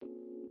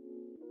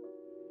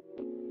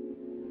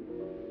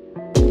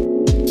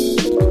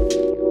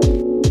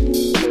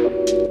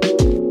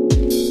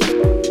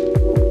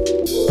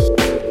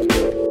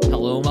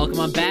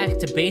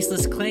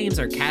Baseless Claims,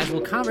 our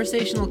casual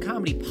conversational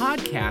comedy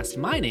podcast.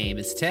 My name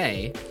is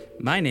Tay.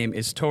 My name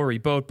is Tori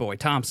Boatboy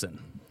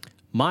Thompson.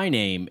 My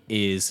name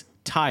is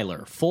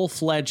Tyler,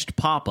 full-fledged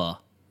Papa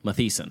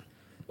Matheson.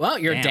 Well,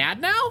 you're a Damn.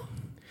 dad now?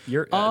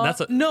 You're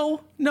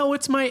No,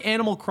 it's my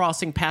Animal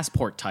Crossing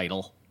passport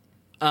title.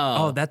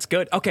 Oh, that's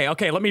good.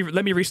 Okay. Let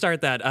me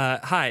restart that.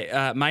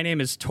 Hi, my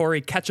name is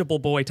Tori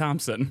Catchable Boy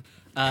Thompson.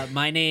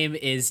 My name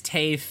is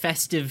Tay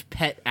Festive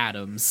Pet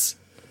Adams.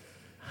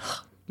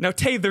 Now,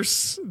 Tay,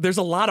 there's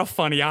a lot of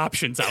funny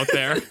options out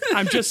there.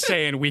 I'm just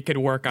saying we could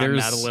work on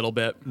that a little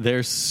bit.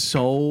 There's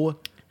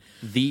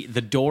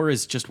the door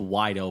is just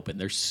wide open.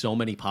 There's so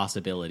many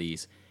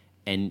possibilities,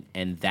 and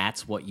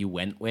that's what you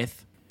went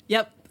with.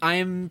 Yep,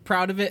 I'm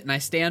proud of it, and I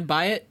stand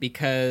by it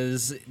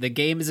because the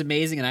game is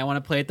amazing, and I want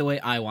to play it the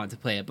way I want to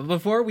play it. But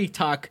before we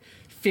talk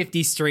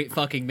 50 straight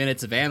fucking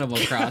minutes of Animal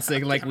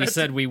Crossing, like we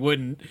said we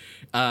wouldn't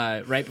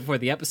right before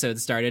the episode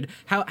started,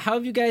 how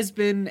have you guys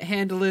been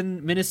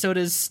handling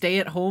Minnesota's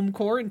stay-at-home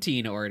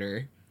quarantine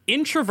order?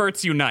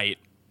 Introverts unite.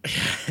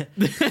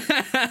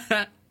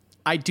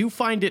 I do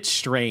find it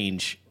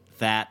strange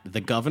that the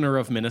governor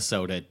of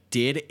Minnesota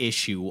did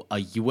issue a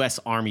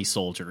U.S. Army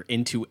soldier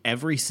into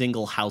every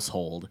single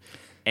household,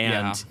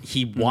 and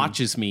he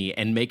watches me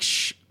and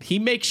makes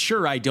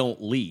sure I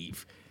don't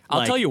leave.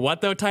 I'll tell you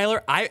what, though,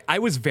 Tyler, I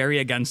was very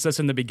against this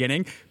in the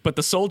beginning, but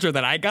the soldier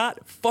that I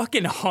got,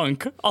 fucking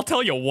hunk. I'll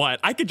tell you what,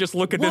 I could just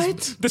look at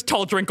this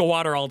tall drink of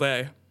water all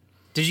day.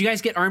 Did you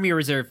guys get Army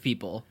Reserve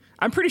people?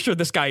 I'm pretty sure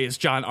this guy is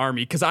John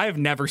Army, because I have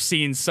never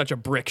seen such a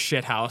brick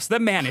shithouse.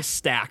 That man is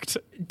stacked.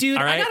 Dude,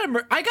 all right?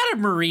 I got a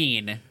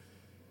Marine.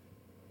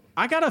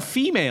 I got a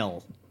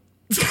female.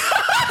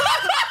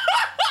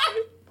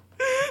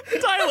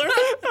 Tyler,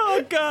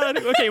 oh, God.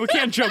 Okay, we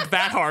can't joke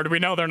that hard. We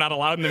know they're not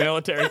allowed in the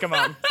military. Come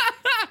on.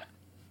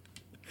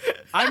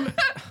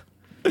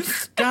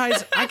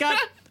 Guys,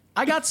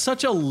 I got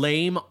such a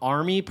lame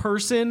army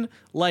person.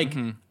 Like,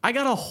 I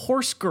got a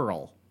horse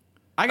girl.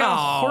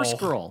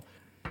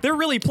 They're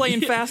really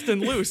playing fast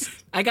and loose.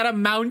 I got a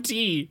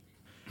Mountie.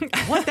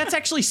 What? That's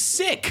actually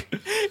sick.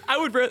 I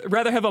would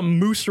rather have a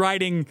moose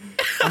riding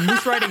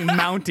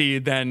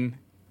Mountie than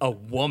a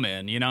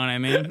woman. You know what I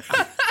mean?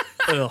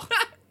 Ugh.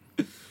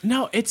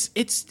 No, it's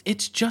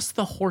just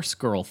the horse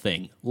girl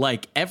thing.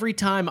 Like, every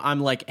time I'm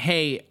like,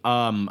 hey,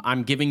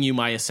 I'm giving you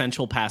my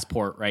essential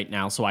passport right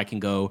now so I can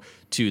go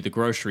to the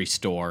grocery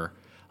store.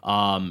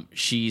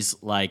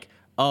 She's like,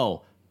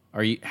 oh,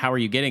 how are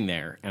you getting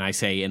there? And I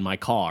say, in my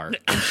car.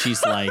 And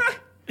she's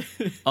like,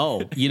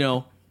 oh,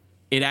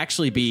 it'd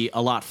actually be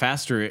a lot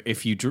faster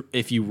if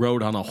you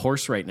rode on a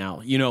horse right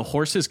now.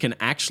 Horses can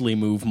actually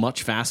move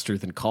much faster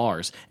than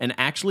cars. And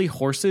actually,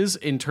 horses,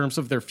 in terms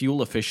of their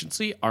fuel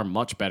efficiency, are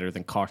much better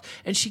than cars.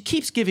 And she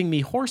keeps giving me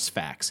horse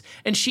facts.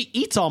 And she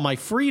eats all my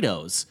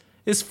Fritos.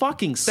 This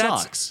fucking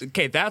sucks.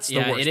 That's the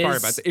worst part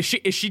about it.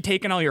 Is she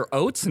taking all your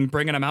oats and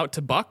bringing them out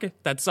to Buck?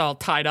 That's all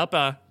tied up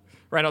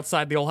right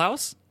outside the old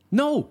house?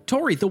 No,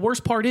 Tori, the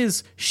worst part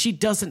is she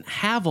doesn't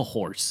have a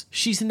horse.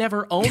 She's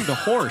never owned a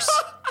horse.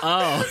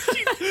 Oh.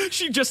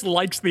 She just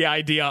likes the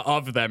idea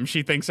of them.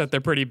 She thinks that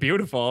they're pretty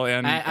beautiful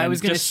and I was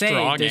going to say,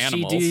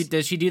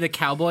 does she do the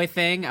cowboy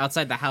thing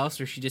outside the house,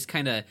 or she just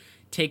kind of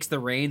takes the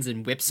reins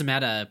and whips them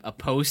at a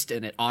post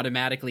and it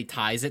automatically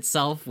ties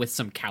itself with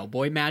some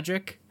cowboy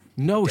magic?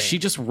 No, she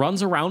just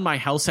runs around my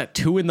house at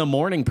 2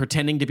 a.m.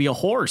 pretending to be a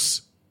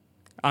horse.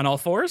 On all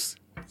fours?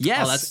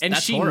 Yes,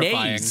 that's she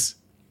horrifying. neighs.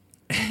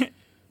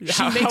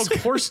 She makes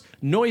horse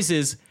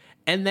noises,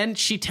 and then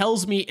she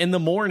tells me in the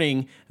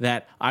morning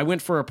that I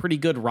went for a pretty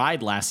good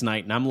ride last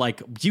night, and I'm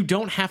like, you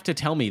don't have to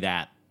tell me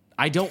that.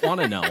 I don't want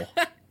to know.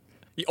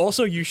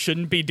 Also, you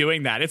shouldn't be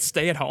doing that. It's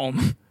stay at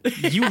home.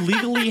 You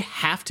legally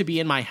have to be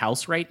in my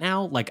house right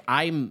now. Like,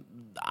 I'm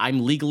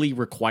legally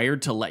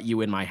required to let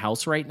you in my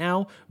house right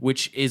now,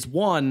 which is,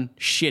 one,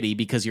 shitty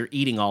because you're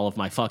eating all of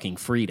my fucking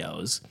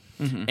Fritos.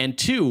 Mm-hmm. And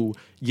 2,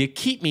 you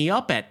keep me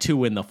up at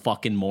 2 in the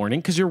fucking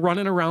morning because you're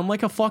running around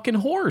like a fucking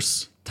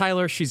horse.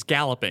 Tyler, she's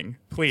galloping.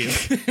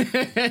 Please.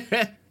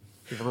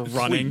 You're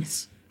running.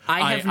 Please.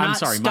 I have not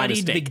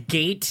studied the mistake.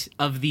 gait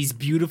of these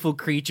beautiful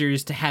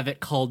creatures to have it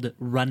called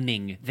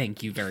running.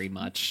 Thank you very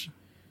much.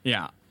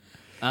 Yeah.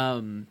 I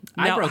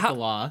Now, broke the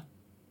law.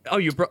 Oh,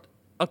 you broke...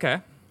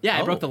 Okay. Yeah,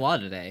 I Oh. broke the law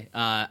today.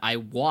 I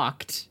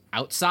walked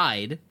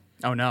outside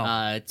Oh,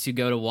 no. to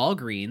go to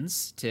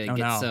Walgreens to Oh,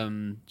 get no.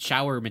 some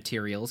shower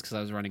materials because I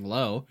was running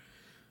low.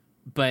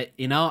 But,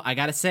 I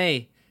got to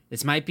say,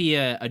 this might be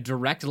a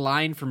direct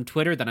line from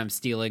Twitter that I'm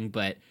stealing,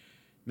 but,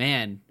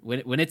 man,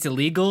 when it's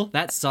illegal,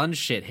 that sun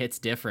shit hits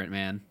different,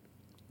 man.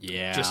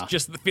 Yeah.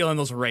 Just feeling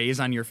those rays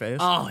on your face.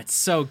 Oh, it's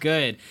so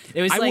good.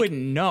 It was I like, wouldn't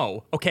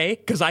know, okay?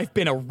 Because I've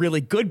been a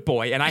really good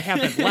boy, and I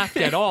haven't left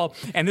at all.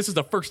 And this is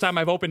the first time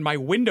I've opened my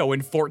window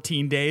in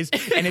 14 days.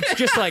 And it's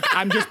just like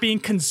I'm just being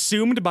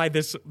consumed by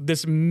this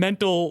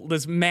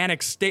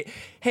manic state.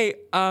 Hey,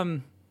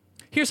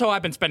 here's how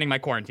I've been spending my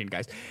quarantine,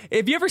 guys.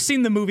 Have you ever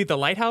seen the movie The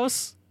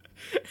Lighthouse?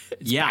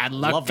 Yeah, bad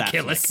luck love to that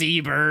kill a flick.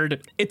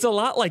 seabird. It's a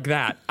lot like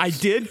that. I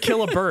did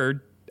kill a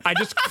bird.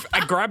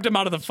 I grabbed him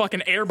out of the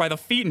fucking air by the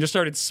feet and just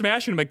started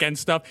smashing him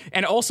against stuff.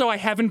 And also, I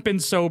haven't been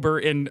sober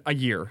in a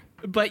year.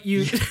 But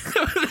you...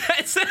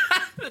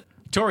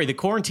 Tori, the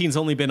quarantine's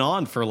only been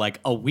on for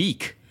like a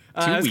week. 2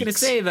 weeks. I was going to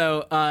say,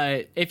 though,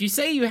 if you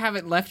say you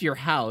haven't left your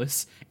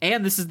house,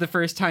 and this is the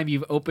first time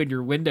you've opened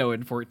your window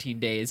in 14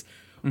 days,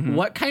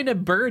 what kind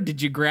of bird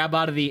did you grab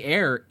out of the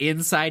air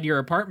inside your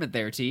apartment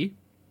there, T?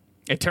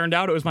 It turned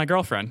out it was my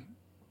girlfriend.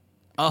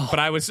 Oh. But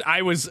I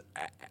was,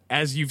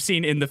 as you've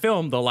seen in the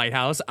film, The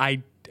Lighthouse,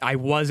 I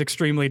was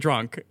extremely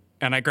drunk.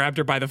 And I grabbed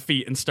her by the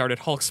feet and started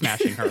Hulk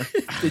smashing her.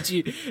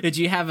 Did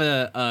you have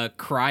a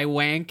cry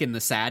wank in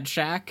the sad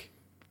shack?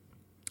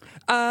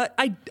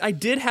 I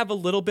did have a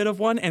little bit of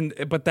one,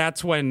 but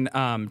that's when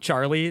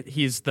Charlie,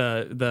 he's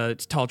the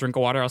tall drink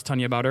of water I was telling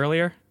you about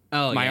earlier.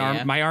 Oh,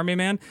 my army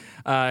man.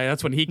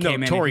 That's when he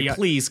came in. Tori,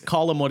 please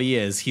call him what he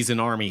is. He's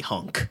an army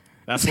hunk.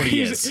 That's what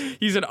he is.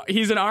 He's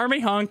an army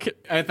hunk.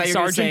 I thought you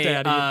were Sergeant gonna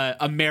say, Daddy.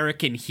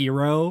 American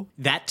hero.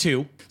 That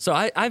too. So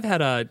I've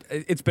had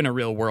it's been a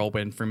real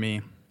whirlwind for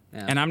me,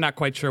 and I'm not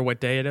quite sure what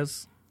day it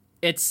is.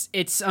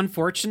 It's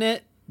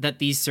unfortunate that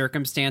these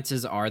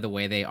circumstances are the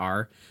way they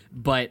are,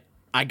 but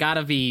I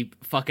gotta be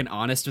fucking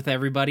honest with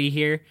everybody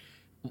here.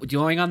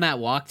 Going on that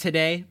walk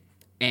today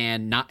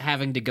and not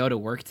having to go to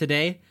work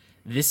today,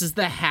 this is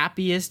the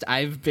happiest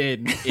I've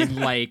been in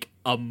like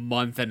a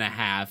month and a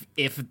half,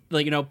 if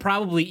like,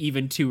 probably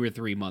even 2 or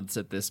 3 months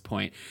at this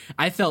point.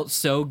 I felt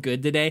so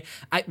good today.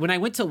 When I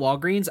went to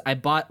Walgreens, I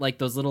bought like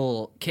those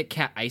little Kit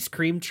Kat ice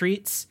cream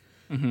treats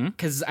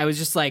because I was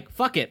just like,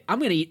 fuck it, I'm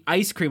gonna eat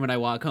ice cream when I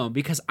walk home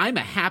because I'm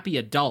a happy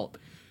adult.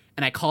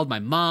 And I called my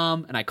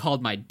mom and I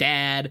called my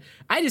dad.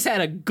 I just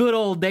had a good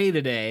old day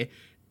today.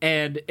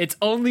 And it's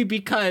only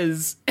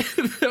because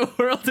the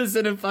world is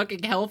in a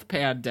fucking health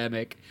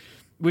pandemic,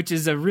 which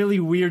is a really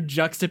weird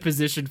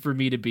juxtaposition for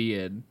me to be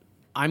in.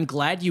 I'm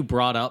glad you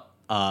brought up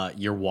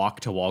your walk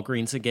to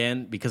Walgreens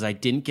again, because I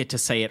didn't get to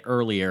say it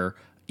earlier.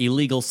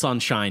 Illegal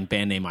Sunshine,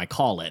 band name I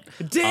call it.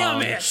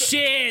 Damn it!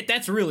 Shit,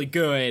 that's really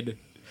good.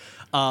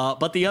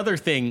 But the other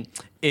thing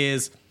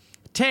is,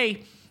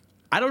 Tay,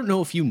 I don't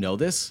know if you know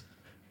this,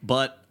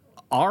 but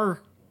our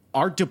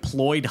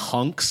deployed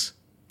hunks,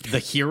 the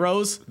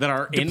heroes that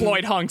are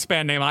Deployed hunks,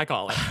 band name I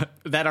call it,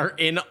 that are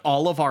in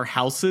all of our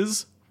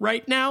houses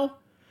right now,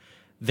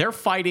 they're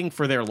fighting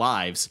for their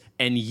lives,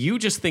 and you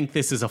just think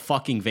this is a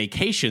fucking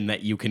vacation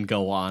that you can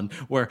go on,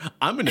 where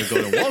I'm going to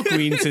go to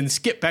Walgreens and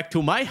skip back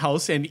to my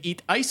house and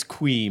eat ice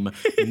cream.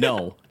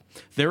 No,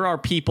 there are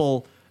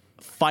people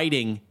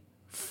fighting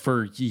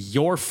for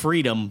your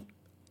freedom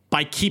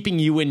by keeping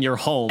you in your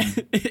home.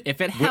 If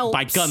it helps,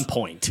 by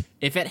gunpoint.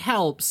 If it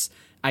helps,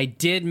 I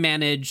did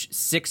manage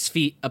 6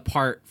 feet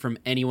apart from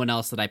anyone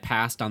else that I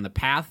passed on the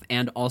path,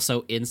 and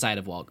also inside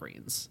of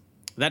Walgreens.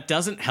 That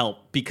doesn't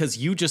help, because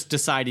you just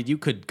decided you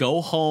could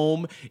go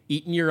home,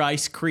 eating your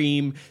ice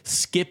cream,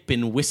 skip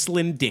and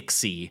whistling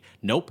Dixie.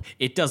 Nope,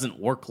 it doesn't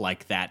work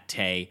like that,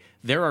 Tay.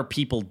 There are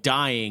people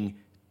dying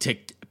to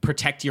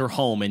protect your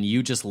home, and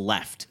you just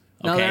left.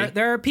 Okay? No,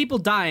 there are people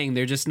dying.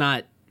 They're just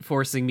not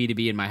forcing me to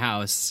be in my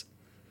house.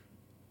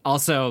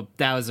 Also,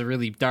 that was a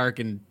really dark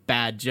and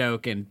bad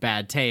joke and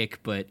bad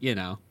take, but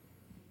And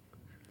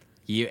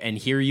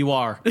here you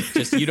are.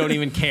 Just you don't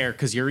even care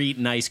because you're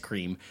eating ice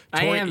cream.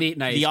 I am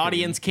eating ice cream. The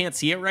audience can't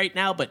see it right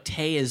now, but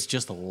Tay is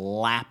just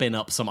lapping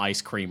up some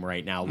ice cream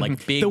right now,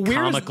 like big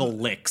comical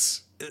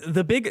licks.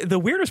 The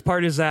weirdest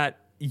part is that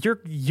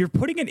you're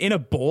putting it in a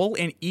bowl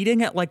and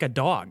eating it like a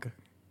dog.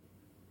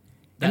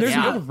 And there's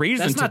no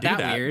reason that's to not do that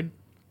that. weird.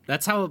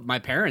 That's how my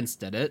parents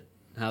did it.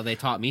 How they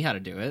taught me how to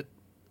do it.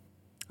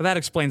 That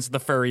explains the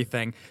furry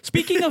thing.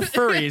 Speaking of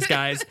furries,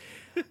 guys,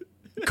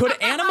 could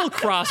Animal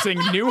Crossing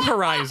New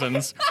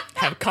Horizons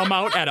have come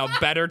out at a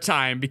better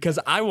time? Because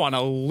I want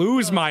to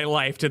lose my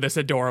life to this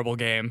adorable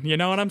game. You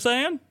know what I'm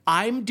saying?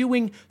 I'm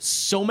doing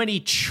so many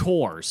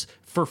chores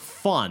for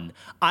fun.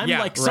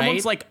 Someone's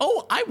right? like,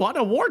 oh, I want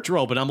a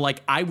wardrobe. And I'm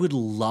like, I would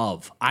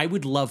love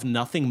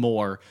nothing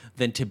more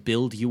than to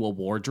build you a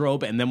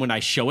wardrobe. And then when I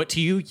show it to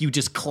you, you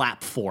just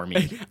clap for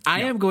me.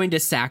 I am going to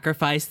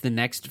sacrifice the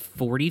next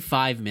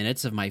 45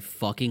 minutes of my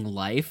fucking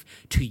life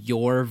to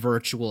your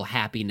virtual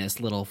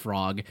happiness, little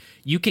frog.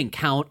 You can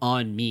count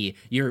on me,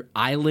 your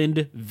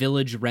island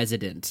village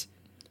resident.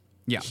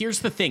 Yeah. Here's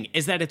the thing,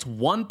 is that it's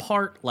one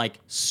part like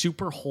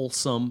super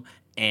wholesome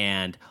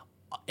and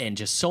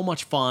just so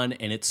much fun,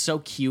 and it's so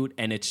cute,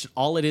 and it's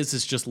all it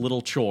is just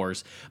little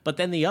chores. But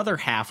then the other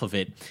half of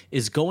it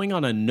is going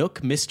on a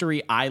Nook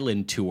Mystery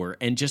Island tour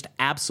and just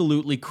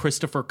absolutely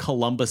Christopher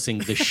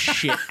Columbusing the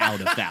shit out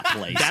of that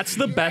place. That's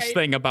the best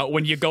thing about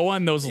when you go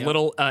on those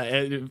little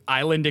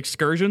island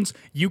excursions.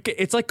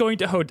 It's like going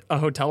to a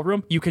hotel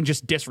room. You can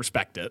just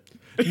disrespect it.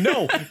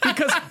 No,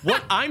 because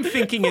what I'm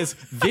thinking is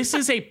this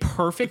is a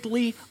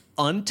perfectly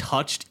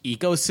untouched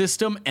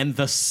ecosystem, and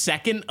the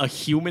second a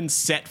human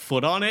set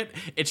foot on it,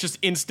 it's just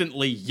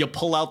instantly you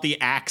pull out the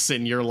axe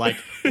and you're like,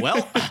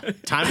 well,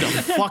 time to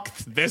fuck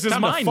this is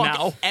mine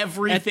now.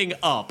 Everything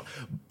up.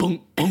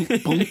 Boom, boom,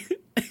 boom.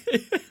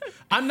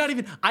 I'm not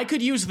even. I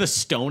could use the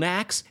stone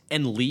axe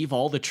and leave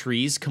all the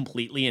trees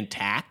completely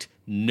intact.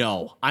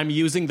 No, I'm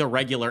using the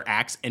regular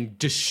axe and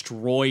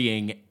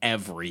destroying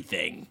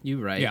everything. You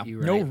right. Yeah, You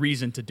right. no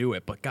reason to do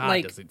it, but God,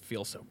 Like- does it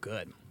feel so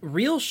good.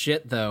 Real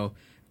shit though.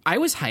 I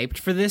was hyped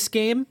for this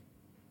game,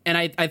 and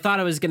I thought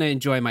I was gonna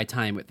enjoy my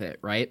time with it,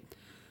 right?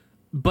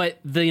 But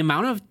the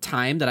amount of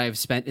time that I've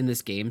spent in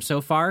this game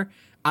so far,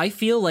 I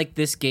feel like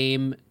this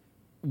game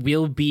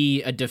will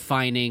be a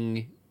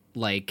defining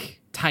like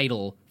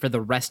title for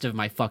the rest of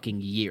my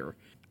fucking year.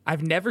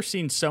 I've never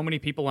seen so many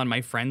people on my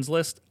friends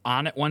list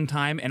on at one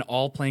time and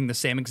all playing the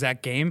same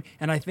exact game,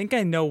 and I think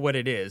I know what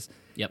it is.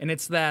 Yep. And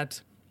it's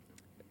that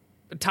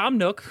Tom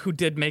Nook, who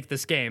did make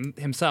this game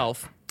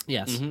himself,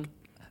 Yes.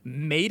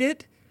 made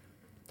it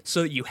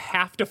so that you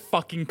have to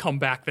fucking come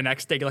back the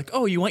next day. You're like,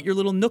 oh, you want your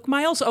little Nook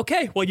miles?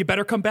 Okay, well, you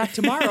better come back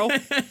tomorrow.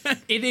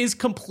 It is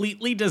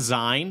completely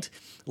designed.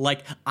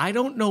 Like, I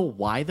don't know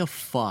why the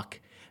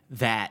fuck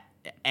that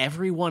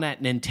everyone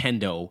at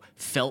Nintendo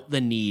felt the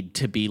need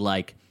to be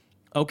like,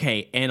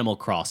 okay, Animal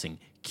Crossing,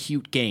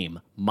 cute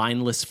game,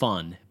 mindless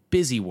fun,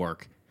 busy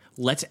work.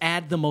 Let's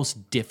add the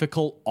most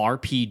difficult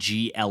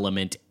RPG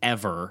element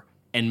ever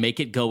and make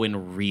it go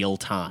in real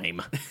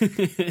time.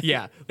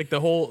 Yeah, like the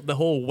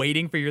whole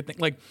waiting for your thing.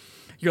 Like,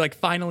 you're like,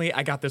 finally,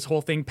 I got this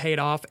whole thing paid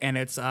off, and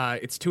it's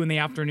 2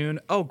 PM.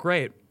 Oh,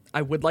 great.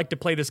 I would like to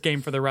play this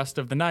game for the rest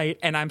of the night,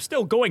 and I'm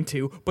still going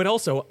to, but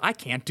also I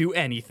can't do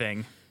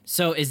anything.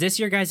 So is this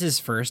your guys'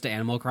 first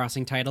Animal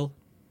Crossing title?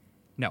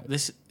 No.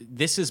 This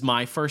is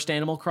my first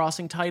Animal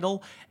Crossing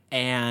title,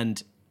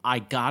 and I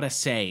gotta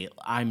say,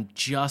 I'm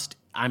just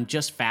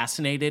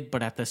fascinated,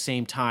 but at the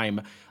same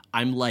time,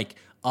 I'm like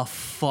a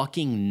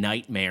fucking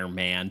nightmare,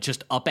 man.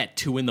 Just up at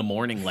 2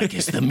 AM, like,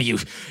 is the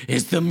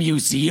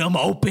museum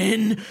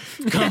open?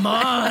 Come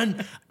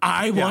on,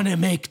 I want to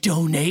make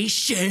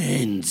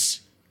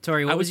donations.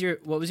 Tori, what was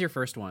your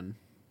first one?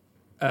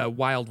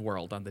 Wild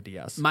World on the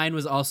DS. Mine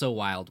was also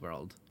Wild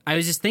World. I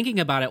was just thinking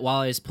about it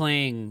while I was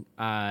playing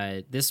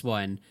this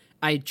one.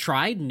 I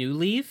tried New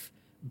Leaf,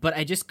 but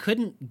I just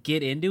couldn't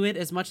get into it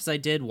as much as I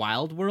did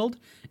Wild World.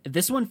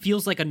 This one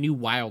feels like a new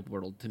Wild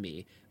World to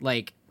me.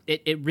 Like,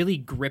 it really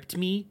gripped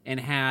me and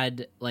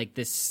had like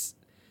this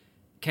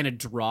kind of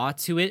draw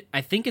to it.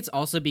 I think it's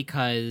also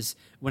because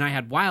when I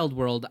had Wild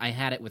World, I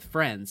had it with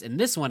friends, and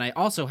this one I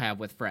also have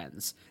with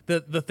friends.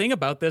 The thing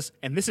about this,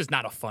 and this is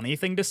not a funny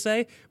thing to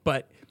say,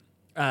 but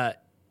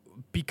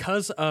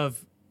because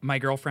of my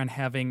girlfriend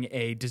having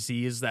a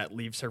disease that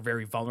leaves her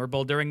very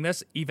vulnerable during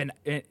this, even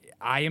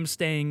I am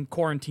staying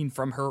quarantined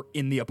from her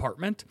in the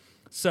apartment.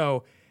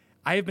 So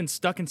I have been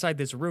stuck inside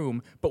this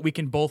room, but we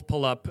can both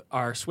pull up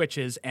our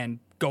Switches and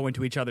go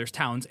into each other's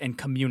towns and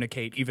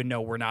communicate, even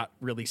though we're not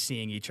really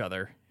seeing each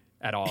other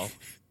at all.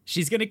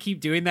 She's gonna keep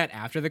doing that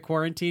after the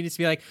quarantine. Just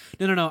be like,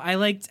 no. I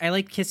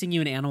liked kissing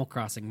you in Animal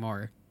Crossing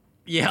more.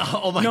 Yeah.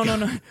 Oh my god.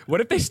 No.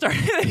 What if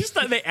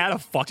they add a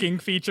fucking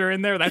feature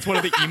in there? That's one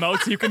of the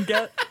emotes you can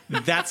get.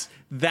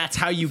 That's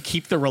how you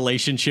keep the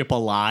relationship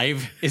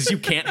alive, is you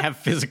can't have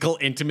physical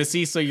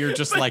intimacy, so you're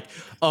just like,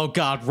 oh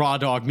god, raw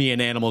dog me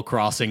in Animal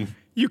Crossing.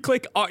 You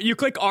click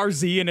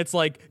RZ and it's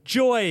like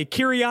joy,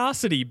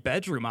 curiosity,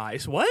 bedroom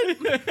eyes. What?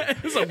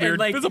 This is a weird.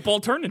 like- This is a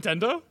bold turn,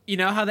 Nintendo. You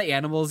know how the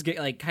animals get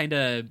like kind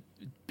of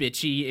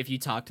bitchy if you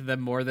talk to them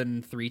more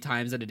than 3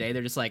 times in a day?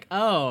 They're just like,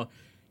 oh,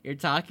 you're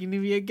talking to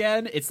me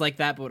again? It's like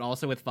that, but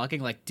also with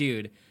fucking. Like,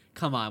 dude,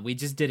 come on, we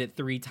just did it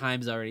 3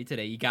 times already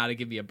today. You gotta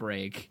give me a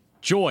break.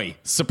 Joy,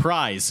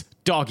 surprise,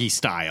 doggy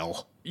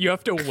style. You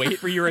have to wait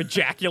for your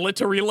ejaculate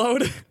to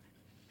reload.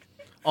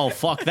 Oh,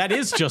 fuck, that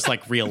is just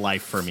like real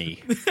life for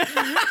me.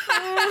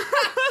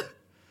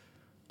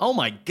 Oh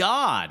my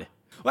god.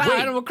 Wow, Wait,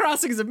 Animal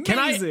Crossing is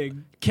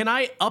amazing. Can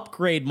I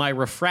upgrade my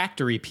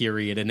refractory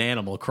period in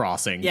Animal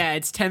Crossing? Yeah,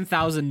 it's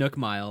 10,000 Nook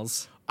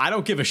miles. I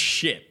don't give a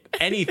shit.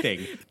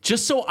 Anything.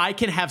 Just so I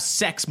can have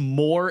sex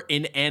more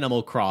in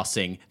Animal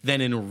Crossing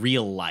than in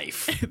real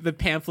life. The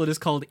pamphlet is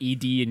called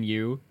ED and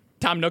U.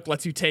 Tom Nook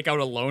lets you take out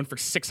a loan for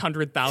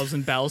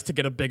 600,000 bells to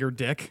get a bigger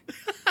dick.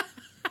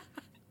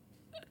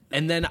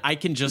 And then I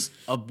can just...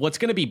 what's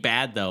going to be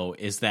bad, though,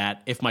 is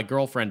that if my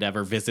girlfriend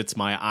ever visits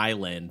my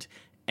island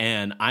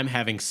and I'm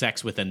having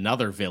sex with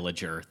another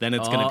villager, then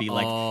it's going to be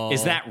like,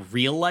 is that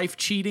real life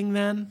cheating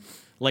then?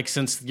 Like,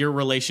 since your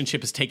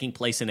relationship is taking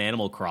place in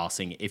Animal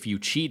Crossing, if you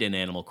cheat in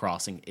Animal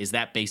Crossing, is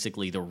that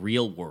basically the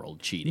real world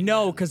cheating?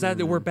 No, because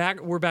we're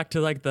back to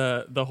like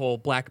the whole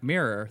Black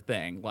Mirror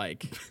thing.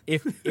 Like,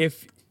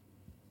 if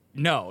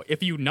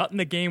you nut in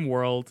the game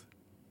world...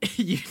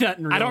 You nut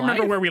in real I don't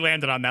remember life? where we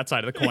landed on that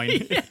side of the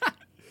coin.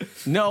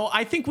 No,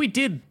 I think we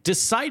did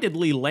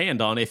decidedly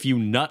land on if you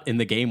nut in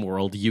the game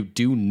world, you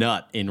do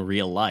nut in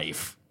real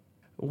life.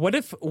 What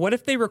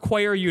if they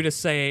require you to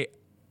say,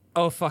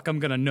 "Oh fuck, I'm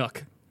gonna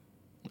nook"?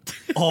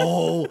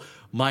 Oh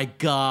my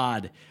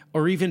god.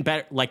 Or even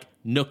better, like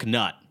Nook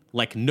Nut.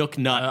 Like Nook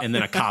Nut and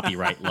then a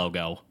copyright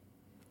logo.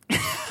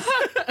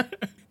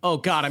 Oh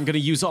god, I'm going to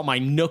use all my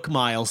Nook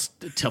miles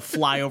to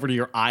fly over to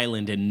your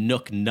island and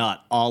Nook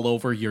Nut all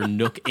over your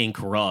Nook Ink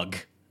rug.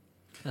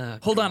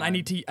 Hold on, I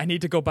need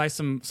to go buy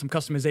some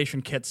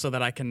customization kits so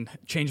that I can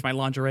change my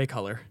lingerie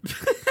color.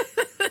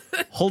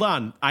 Hold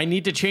on, I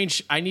need to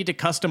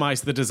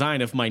customize the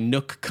design of my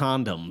Nook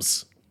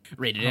condoms.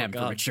 Rated M for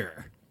God.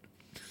 mature.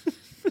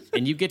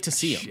 And you get to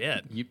see them.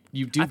 Shit.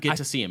 You do get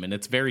to see them, and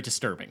it's very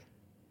disturbing.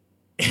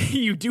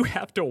 You do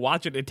have to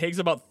watch it. It takes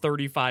about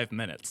 35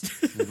 minutes.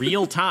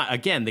 Real time.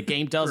 Again, the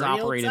game does Real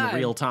operate time. in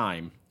real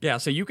time. Yeah,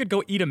 so you could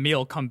go eat a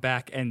meal, come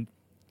back, and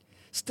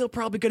still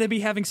probably going to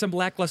be having some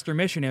lackluster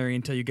missionary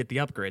until you get the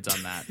upgrades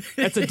on that.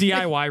 That's a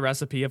DIY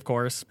recipe, of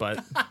course,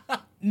 but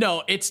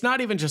No, it's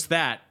not even just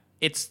that.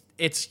 It's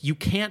you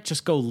can't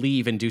just go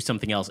leave and do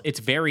something else. It's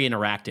very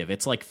interactive.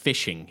 It's like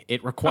fishing.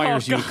 It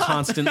requires you to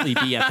constantly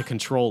be at the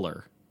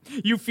controller.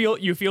 you feel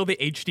the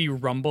HD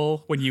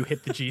rumble when you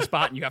hit the G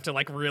spot, and you have to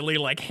like really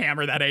like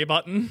hammer that A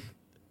button.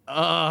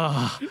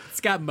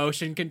 It's got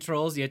motion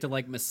controls. You have to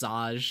like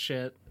massage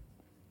shit.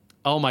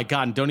 Oh my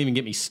god, and don't even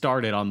get me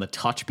started on the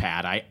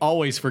touchpad. I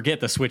always forget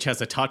the Switch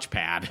has a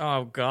touchpad.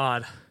 Oh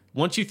God.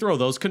 Once you throw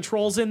those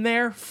controls in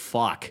there,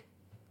 fuck.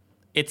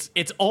 It's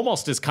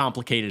almost as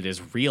complicated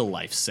as real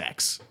life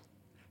sex.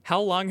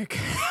 How long ago?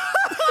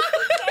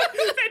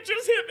 That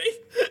just hit me.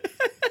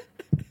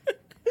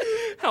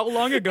 How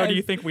long ago do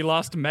you think we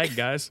lost Meg,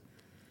 guys?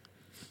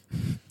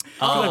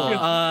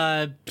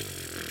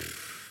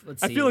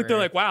 Let's I see, feel like they're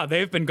we're- like, wow,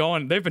 they've been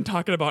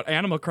talking about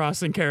Animal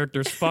Crossing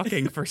characters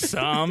fucking for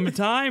some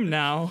time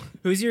now.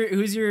 who's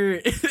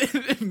your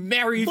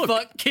marry,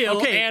 fuck, kill,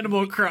 okay.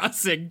 Animal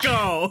Crossing?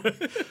 Go.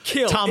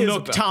 Kill Tom Isabel.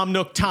 Nook, Tom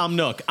Nook, Tom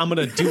Nook. I'm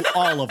gonna do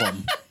all of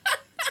them.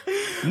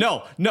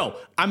 No,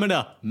 I'm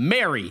gonna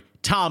marry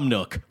Tom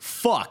Nook,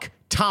 fuck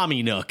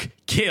Tommy Nook,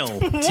 kill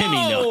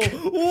Timmy Nook.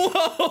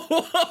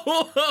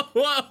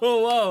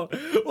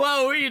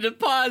 Whoa! We need to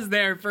pause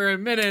there for a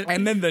minute.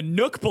 And then the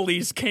Nook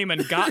police came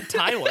and got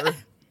Tyler.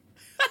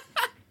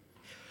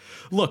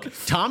 Look,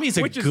 Tommy's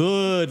a Which is-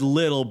 good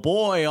little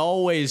boy,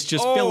 always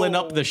just filling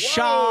up the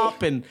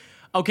shop. And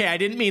okay, I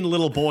didn't mean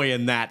little boy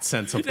in that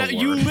sense of the word.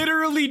 You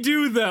literally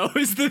do, though.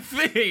 Is the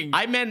thing.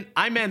 I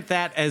meant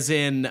that as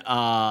in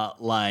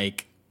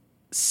like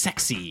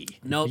sexy.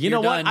 Nope, you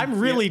know you're what? done. I'm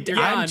really You're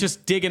I'm done.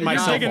 just digging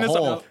myself digging a this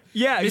up. hole.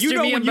 Yeah, Mr. you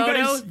know when you Miyamoto,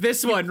 guys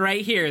this one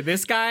right here,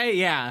 this guy,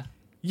 yeah.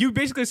 you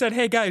basically said,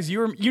 "Hey guys,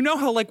 you know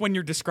how like when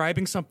you're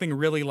describing something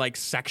really like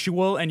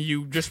sexual and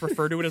you just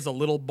refer to it as a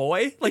little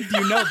boy? Like, do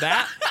you know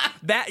that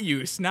that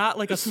use, not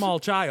like a small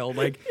child?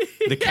 Like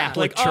The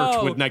Catholic like, Church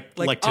oh, would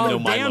like to know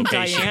my damn,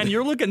 location. Diane,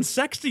 you're looking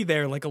sexy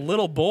there, like a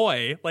little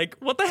boy. Like,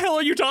 what the hell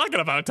are you talking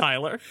about,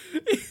 Tyler?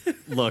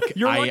 Look,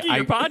 You're lucky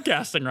you're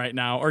podcasting right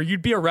now, or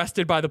you'd be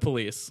arrested by the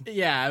police.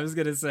 Yeah, I was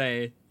going to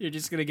say, you're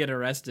just going to get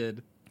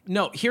arrested.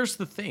 No, here's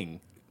the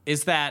thing,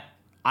 is that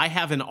I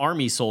have an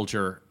army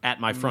soldier at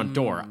my front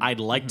door. I'd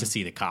like to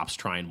see the cops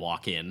try and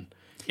walk in.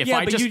 If Yeah,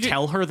 I but just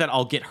tell her that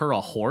I'll get her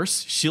a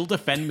horse, she'll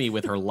defend me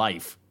with her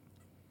life.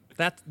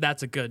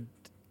 That's a good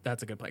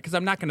play, because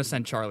I'm not going to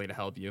send Charlie to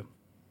help you.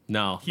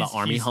 No, the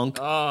army hunk.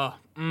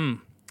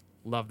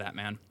 Love that,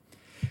 man.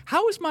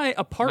 How is my My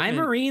apartment?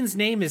 Marine's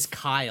name is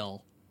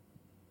Kyle.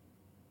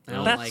 I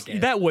don't like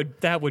it. That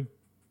would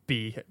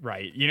be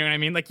right. You know what I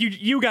mean? Like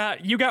you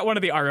got one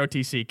of the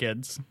ROTC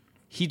kids.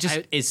 He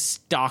just is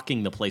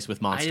stalking the place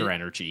with Monster didn't-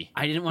 Energy.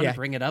 I didn't want Yeah. to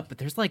bring it up, but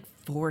there's like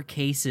 4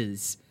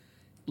 cases.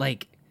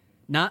 Like,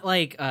 not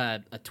like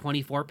a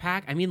 24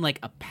 pack. I mean like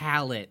a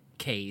pallet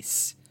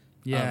case.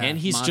 Yeah. of And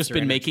he's just Monster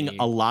been Energy. making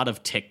a lot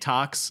of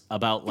TikToks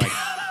about like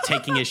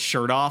taking his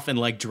shirt off and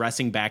like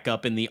dressing back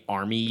up in the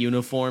army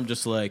uniform,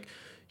 just like,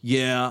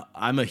 yeah,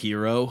 I'm a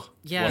hero.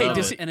 Yeah, What Hey, of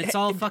does it? he- and it's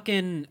all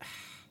fucking.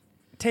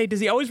 Tay, does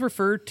he always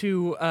refer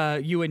to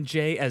you and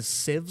Jay as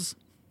civs?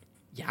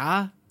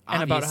 Yeah.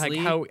 And about obviously.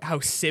 like how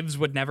civs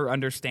would never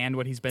understand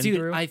what he's been Dude,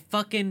 through? I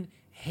fucking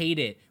hate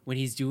it when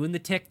he's doing the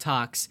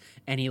TikToks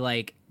and he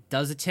like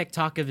does a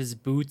TikTok of his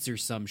boots or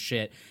some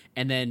shit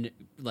and then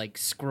like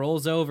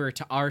scrolls over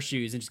to our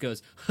shoes and just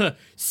goes, huh,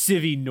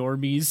 civvy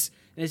normies.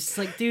 And it's just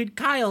like, dude,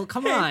 Kyle,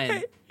 come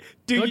on.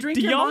 do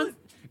y'all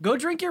Go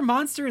drink your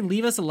Monster and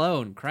leave us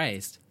alone.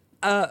 Christ.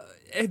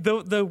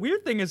 the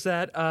weird thing is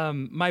that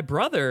my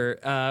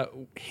brother,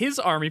 his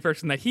army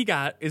person that he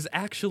got is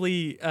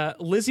actually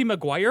Lizzie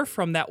McGuire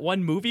from that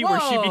one movie where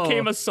she Whoa.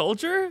 became a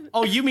soldier.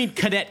 Oh, you mean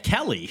Cadet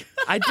Kelly?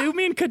 I do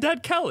mean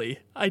Cadet Kelly.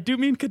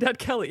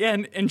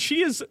 And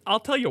she is, I'll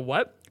tell you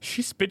what,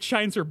 she spit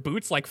shines her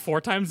boots like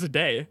 4 times a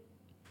day.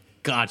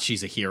 God,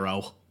 she's a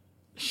hero.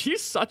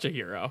 She's such a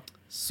hero.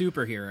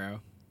 Superhero.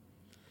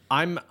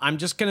 I'm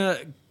just gonna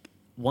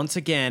once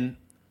again,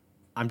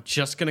 I'm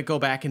just gonna go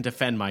back and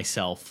defend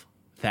myself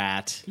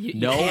that You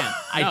no, can't.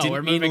 I No, we're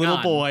didn't mean moving little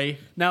on. boy.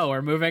 No,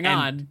 we're moving And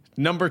on.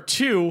 number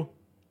 2,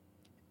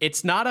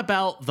 it's not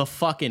about the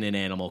fucking in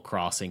Animal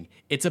Crossing.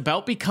 It's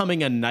about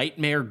becoming a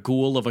nightmare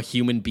ghoul of a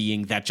human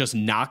being that just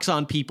knocks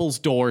on people's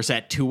doors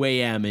at 2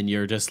 a.m. and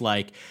you're just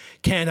like,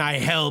 can I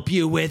help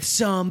you with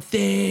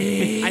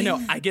something? I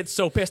know. I get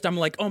so pissed. I'm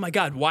like, oh my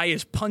God, why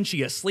is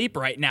Punchy asleep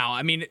right now?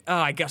 I mean,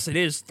 I guess it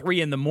is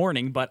 3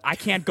 a.m, but I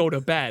can't go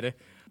to bed.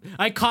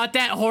 I caught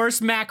that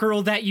horse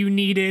mackerel that you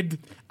needed.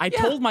 I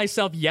told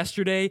myself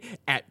yesterday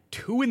at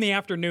 2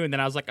 p.m. that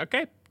I was like,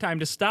 okay, time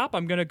to stop.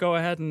 I'm going to go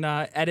ahead and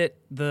edit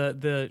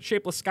the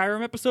Shapeless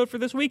Skyrim episode for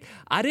this week.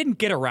 I didn't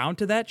get around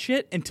to that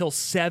shit until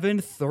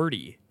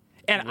 7:30.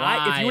 And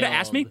if you would have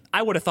asked me,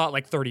 I would have thought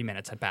like 30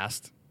 minutes had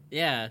passed.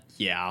 Yeah.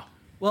 Yeah.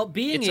 Well,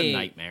 being It's a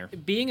nightmare.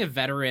 Being a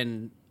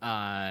veteran,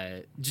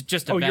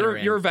 just a Oh,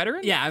 veteran. you're a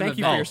veteran? Yeah, I'm Thank a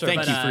you for your veteran.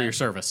 service. Thank you for your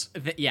service.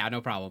 Yeah,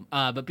 no problem.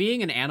 But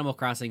being an Animal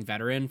Crossing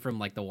veteran from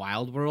like the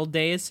Wild World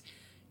days,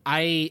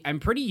 I'm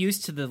pretty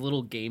used to the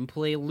little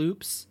gameplay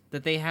loops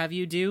that they have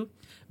you do,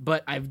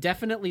 but I've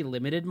definitely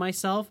limited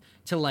myself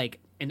to like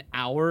an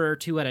hour or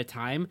two at a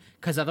time,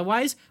 because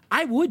otherwise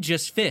I would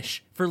just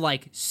fish for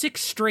like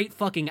 6 straight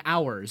fucking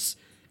hours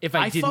if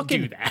I didn't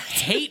fucking do that.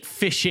 hate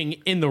fishing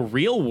in the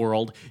real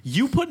world.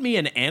 You put me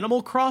in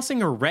Animal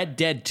Crossing or Red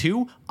Dead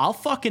 2, I'll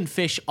fucking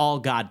fish all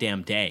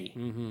goddamn day.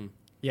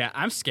 Yeah,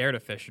 I'm scared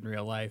of fish in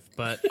real life,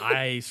 but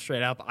I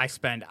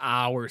spend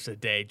hours a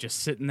day just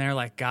sitting there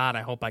like, God,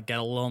 I hope I get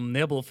a little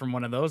nibble from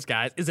one of those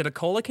guys. Is it a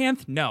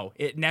coelacanth? No,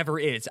 it never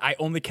is. I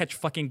only catch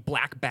fucking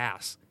black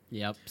bass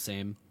Yep,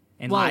 same.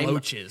 and Well,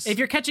 loaches. If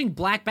you're catching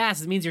black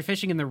bass, it means you're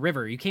fishing in the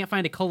river. You can't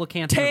find a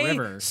coelacanth in the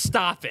river.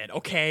 Stop it,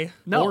 okay?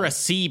 No. Or a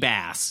sea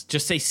bass.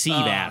 Just say sea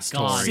bass,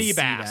 God. Tori. Sea Sea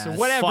bass, bass.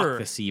 whatever. Fuck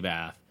the sea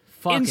bass.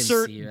 Fucking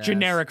Insert sea bass.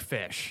 generic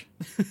fish.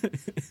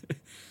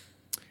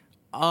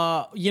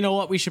 You know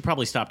what? We should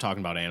probably stop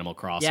talking about Animal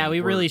Crossing. Yeah, we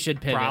We're- really should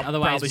pivot. Probably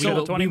Otherwise, should've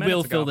we 20 will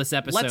minutes fill ago. this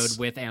episode Let's-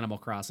 with Animal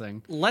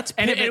Crossing. Let's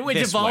And pivot it would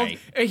this devolve.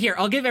 way. Here,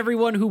 I'll give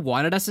everyone who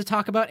wanted us to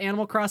talk about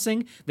Animal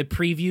Crossing the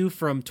preview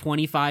from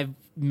 25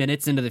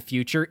 minutes into the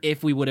future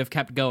if we would have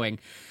kept going.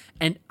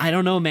 And I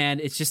don't know, man.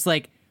 It's just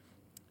like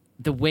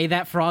the way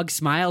that frog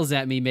smiles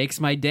at me makes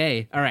my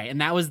day. All right,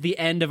 and that was the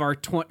end of our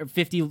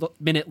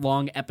 50-minute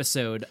long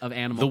episode of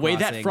Animal The way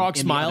Crossing. that frog in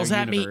the smiles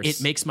other at me, universe.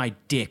 it makes my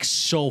dick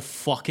so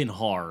fucking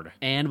hard.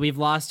 And we've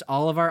lost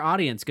all of our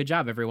audience. Good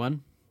job,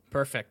 everyone.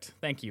 Perfect.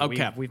 Thank you.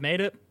 Okay. We've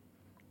made it.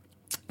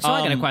 So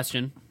I got a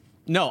question.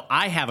 No,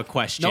 I have a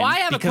question. No, I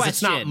have a because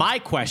it's not question. my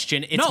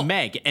question. It's No.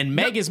 Meg, and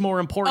Meg is more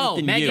important Oh,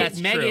 than Meg you.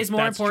 is- Meg True. is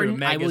more That's important.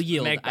 true. I Meg will is-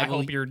 yield. Meg, I I will-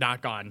 hope you're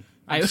not gone.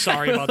 I'm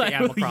sorry about the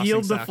Animal Crossing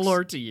yield the sucks.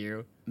 floor to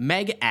you.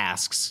 Meg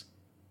asks,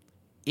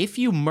 if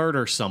you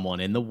murder someone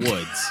in the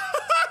woods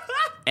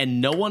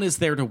and no one is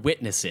there to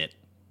witness it,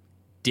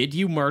 did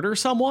you murder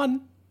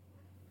someone?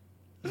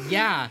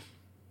 Yeah.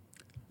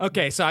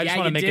 Okay, so I just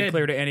Yeah, want to you make it did.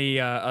 clear to any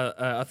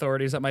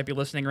authorities that might be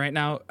listening right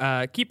now.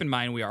 Keep in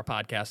mind we are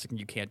podcasting.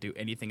 You can't do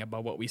anything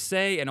about what we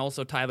say. And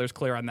also, Tyler's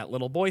clear on that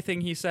little boy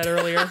thing he said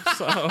earlier.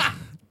 So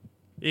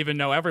even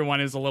though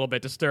everyone is a little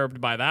bit disturbed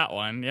by that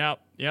one. Yep.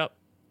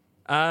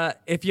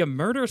 If you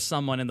murder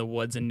someone in the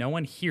woods and no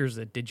one hears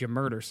it, did you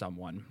murder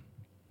someone?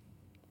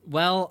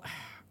 Well,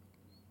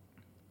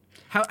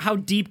 how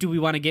deep do we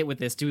want to get with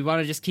this? Do we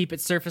want to just keep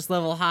it surface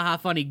level, haha,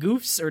 funny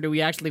goofs, or do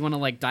we actually want to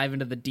like dive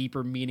into the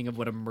deeper meaning of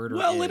what a murder is?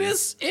 Well, it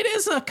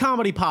is a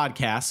comedy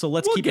podcast, so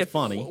let's keep it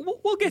funny.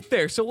 We'll get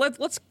there. So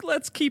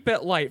let's keep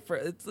it light.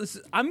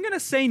 I'm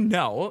gonna say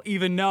no,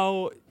 even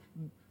though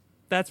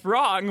that's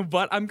wrong.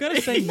 But I'm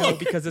gonna say no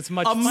because it's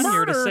much A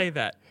funnier to murder- say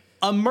that.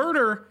 A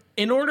murder,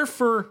 in order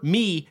for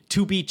me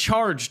to be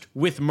charged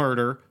with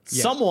murder,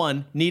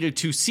 someone needed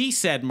to see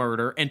said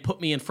murder and put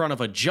me in front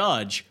of a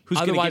judge who's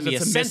going to Otherwise, give me a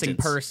it's a missing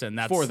sentence person.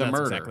 for the that's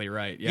murder. exactly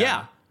right.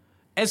 Yeah.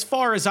 As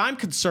far as I'm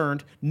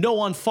concerned, no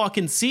one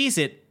fucking sees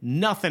it.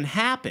 Nothing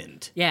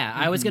happened. Yeah,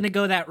 I was gonna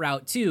go that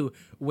route too,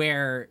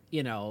 where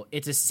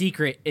it's a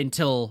secret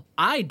until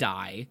I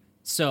die.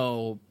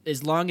 So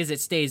as long as it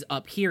stays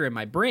up here in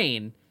my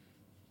brain,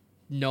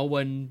 no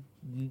one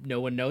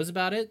knows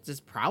about it.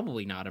 It's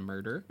probably not a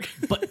murder.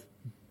 But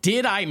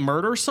did I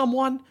murder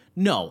someone?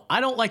 No,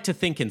 I don't like to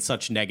think in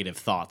such negative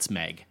thoughts,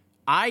 Meg.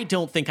 I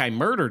don't think I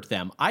murdered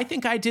them. I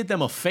think I did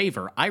them a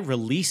favor. I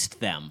released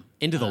them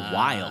into the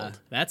wild.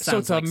 That So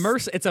sounds it's like a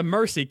mercy. It's a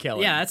mercy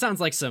killing. Yeah, that sounds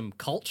like some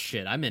cult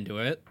shit. I'm into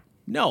it.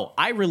 No,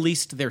 I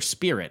released their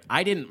spirit.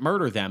 I didn't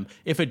murder them.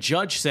 If a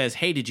judge says,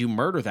 hey, did you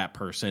murder that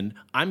person?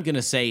 I'm going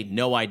to say,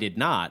 no, I did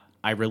not.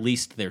 I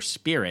released their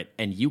spirit,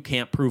 and you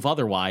can't prove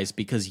otherwise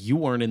because you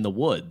weren't in the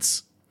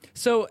woods.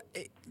 So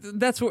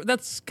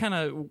that's kind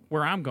of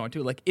where I'm going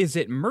to. Like, is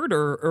it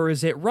murder or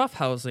is it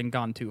roughhousing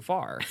gone too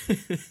far?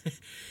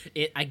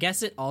 I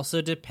guess it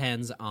also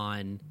depends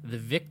on the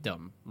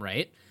victim,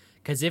 right?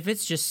 Because if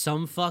it's just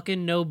some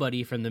fucking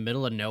nobody from the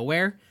middle of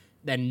nowhere,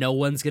 then no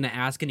one's gonna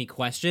ask any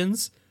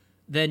questions,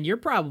 then you're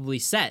probably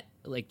set.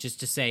 Like, just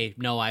to say,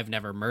 no, I've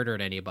never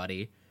murdered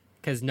anybody,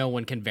 because no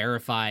one can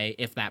verify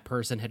if that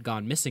person had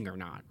gone missing or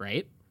not,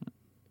 right?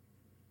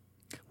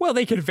 Well,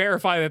 they could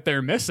verify that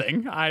they're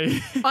missing.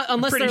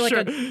 Unless pretty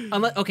they're like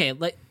sure. okay,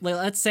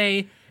 let's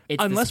say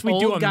it's Unless this we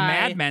do old a guy.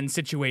 Mad Men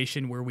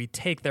situation where we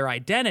take their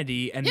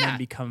identity and Yeah. then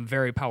become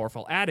very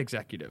powerful ad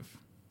executive.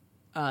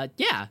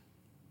 Yeah.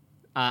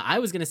 I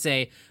was going to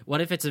say,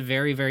 what if it's a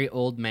very, very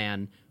old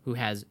man who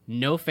has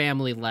no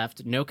family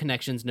left, no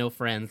connections, no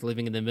friends,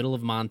 living in the middle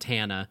of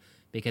Montana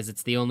because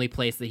it's the only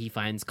place that he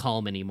finds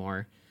calm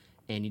anymore.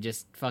 and you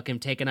just fucking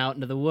take him out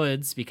into the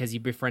woods because you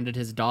befriended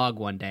his dog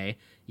one day.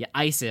 You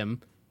ice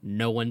him.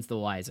 No one's the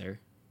wiser.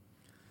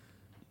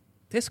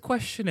 This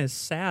question is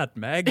sad,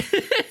 Meg.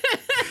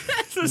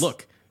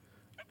 Look,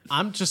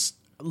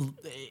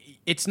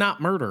 it's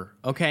not murder,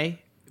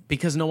 okay?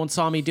 Because no one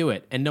saw me do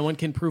it, and no one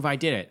can prove I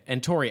did it.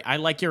 And Tori, I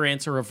like your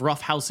answer of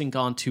roughhousing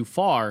gone too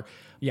far.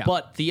 Yeah.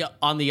 But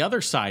on the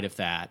other side of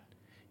that,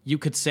 you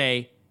could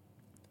say,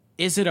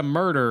 is it a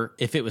murder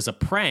if it was a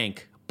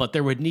prank, but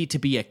there would need to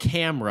be a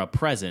camera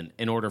present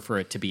in order for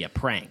it to be a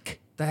prank?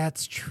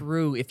 That's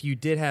true. If you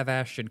did have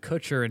Ashton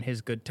Kutcher in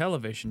his Good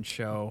Television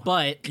show,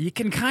 But you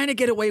can kind of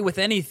get away with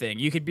anything.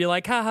 You could be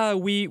like, haha,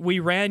 we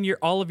ran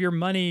all of your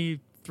money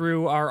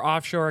through our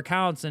offshore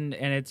accounts and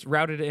it's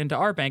routed into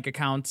our bank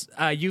accounts.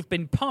 You've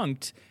been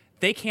punked.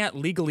 They can't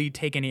legally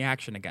take any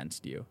action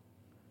against you.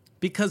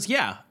 Because,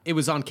 yeah, it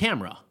was on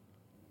camera.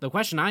 the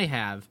question I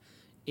have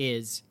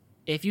is,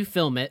 if you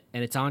film it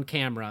and it's on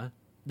camera,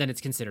 then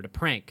it's considered a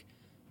prank.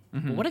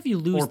 But what if you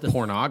lose Or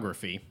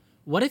pornography.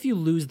 What if you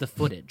lose the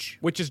footage?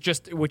 Which is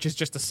just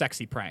a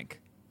sexy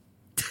prank.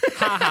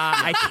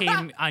 Haha, I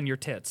came on your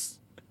tits.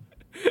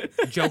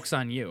 Joke's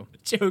on you.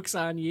 Joke's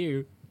on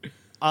you.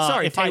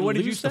 Sorry, if Tay, I what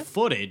did you lose the say?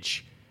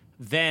 footage,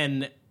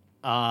 then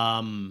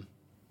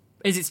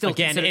Is it still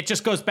again, considered- it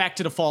just goes back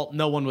to default.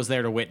 No one was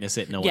there to witness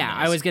it. No one Yeah,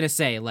 knows. I was gonna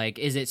say, like,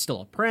 is it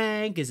still a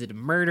prank? Is it a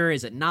murder?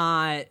 Is it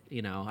not?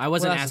 You know, I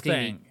wasn't Well, that's the asking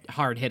any thing.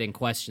 hard hitting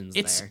questions.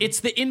 It's there.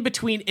 the in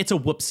between. It's a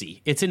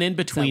whoopsie. It's an in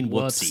between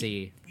It's a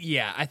whoopsie.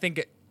 Yeah, I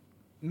think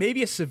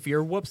maybe a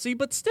severe whoopsie,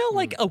 but still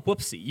like a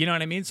whoopsie. You know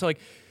what I mean? So like,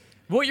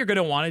 what you're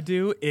gonna want to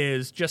do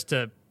is just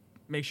to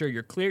make sure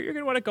you're clear. You're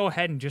gonna want to go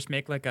ahead and just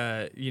make like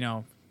a, you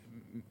know,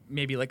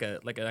 maybe like an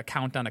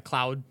account on a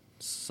cloud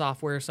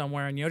software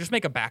somewhere, and just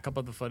make a backup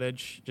of the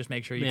footage. Just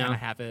make sure you Yeah. kind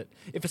of have it.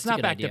 If it's a not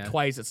good backed idea. up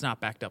twice, it's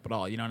not backed up at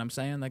all. You know what I'm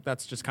saying? Like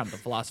that's just kind of the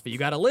philosophy you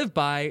got to live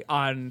by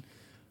on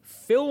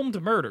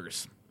filmed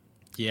murders.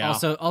 Yeah.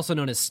 also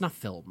known as snuff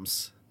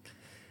films.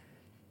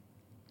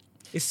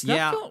 Is snuff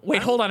Yeah. film?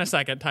 Wait, hold on a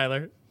second,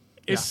 Tyler.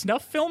 Is Yeah.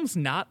 snuff films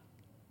not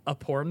a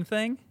porn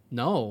thing?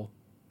 No.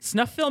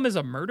 Snuff film is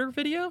a murder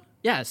video?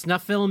 Yeah,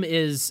 snuff film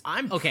is.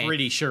 I'm okay.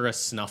 pretty sure a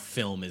snuff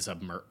film is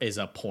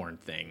a porn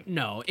thing.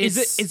 No, Is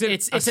it's, it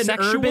it's a an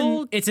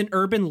sexual- it's an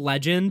urban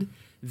legend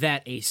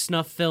that a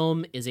snuff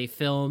film is a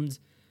film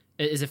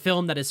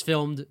that is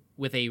filmed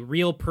with a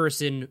real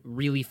person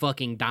really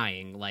fucking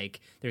dying. Like,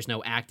 there's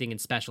no acting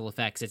and special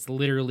effects. It's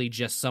literally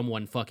just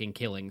someone fucking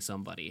killing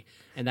somebody,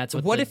 and that's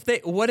what. What if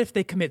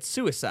they commit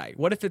suicide?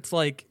 What if it's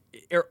like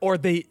or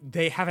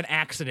they have an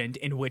accident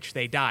in which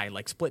they die,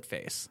 like Split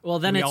Face? Well,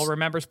 then Do we it's- all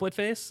remember Split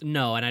Face?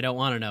 No, and I don't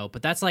want to know,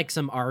 but that's like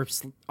some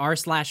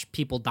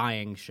r/people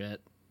dying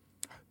shit.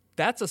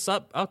 That's a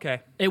sub.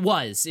 Okay.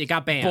 It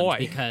got banned Boy.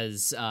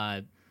 because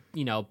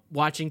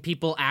watching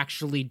people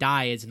actually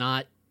die is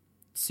not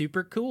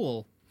super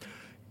cool.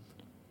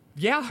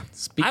 Yeah,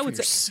 Speak I for would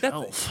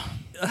yourself.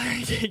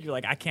 say you're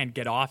like I can't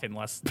get off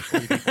unless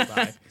 3 people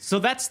die. So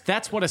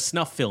that's what a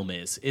snuff film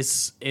is.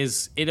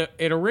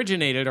 It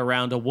originated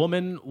around a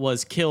woman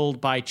was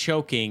killed by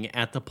choking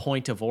at the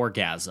point of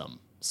orgasm.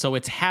 So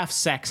it's half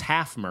sex,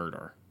 half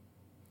murder.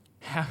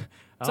 Oh,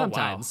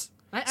 Sometimes.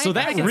 So I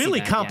that can see really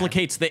that, yeah.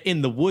 complicates the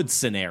in the woods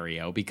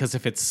scenario, because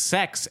if it's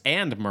sex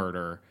and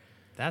murder,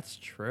 That's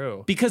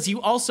true. because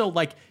you also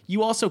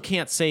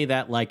can't say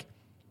that like,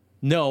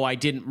 no, I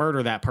didn't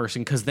murder that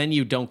person, because then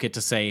you don't get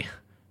to say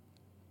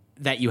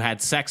that you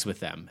had sex with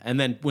them. And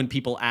then when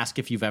people ask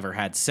if you've ever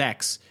had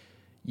sex,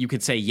 you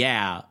could say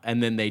yeah,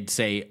 and then they'd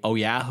say, oh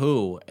yeah,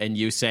 who? And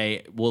you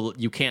say, well,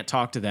 you can't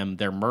talk to them,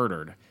 they're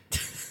murdered.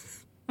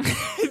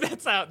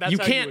 that's how you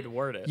would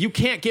word it. You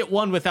can't get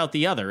one without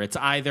the other. It's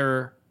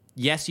either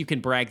yes, you can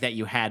brag that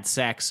you had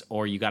sex,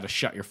 or you got to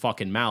shut your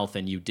fucking mouth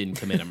and you didn't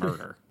commit a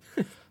murder.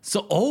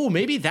 So,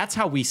 maybe that's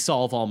how we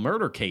solve all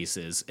murder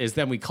cases, is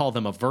then we call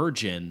them a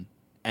virgin,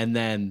 and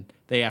then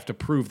they have to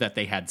prove that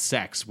they had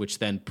sex, which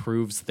then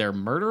proves they're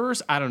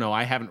murderers. I don't know.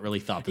 I haven't really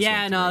thought this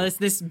Yeah, one no, through.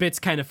 this bit's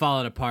kind of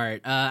falling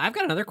apart. I've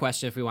got another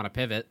question if we want to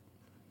pivot.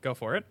 Go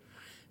for it.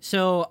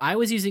 So I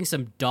was using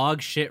some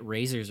dog shit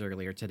razors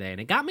earlier today,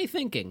 and it got me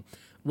thinking,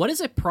 what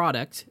is a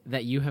product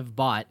that you have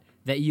bought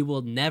that you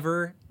will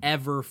never,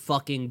 ever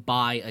fucking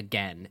buy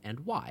again,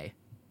 and why?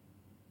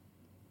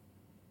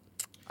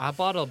 I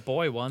bought a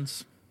boy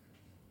once.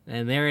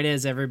 And there it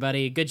is,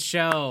 everybody. Good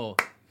show.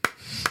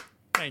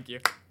 Thank you.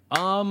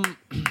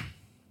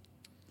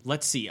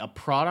 Let's see. A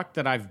product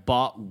that I've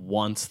bought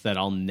once that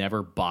I'll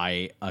never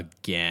buy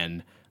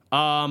again.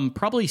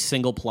 Probably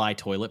single ply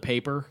toilet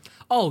paper.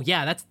 Oh,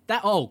 yeah, that's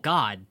that. Oh,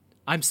 God.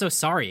 I'm so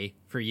sorry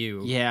for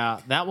you. Yeah,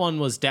 that one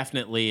was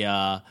definitely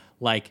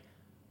like,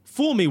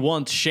 fool me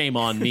once, shame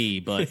on me.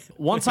 But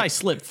once I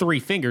slipped 3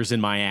 fingers in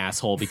my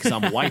asshole because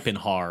I'm wiping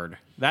hard,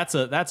 that's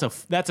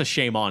a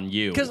shame on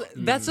you. Because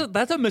that's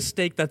a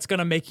mistake that's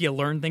gonna make you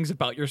learn things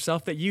about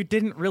yourself that you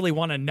didn't really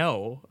want to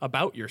know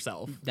about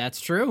yourself. That's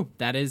true.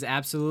 That is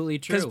absolutely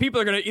true. Because people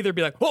are gonna either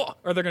be like, oh,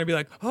 or they're gonna be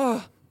like,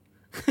 oh.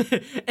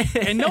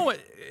 And no,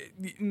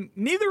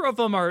 neither of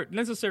them are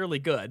necessarily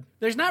good.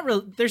 There's not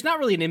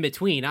really an in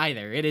between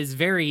either. It is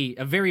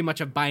very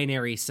much a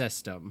binary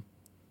system.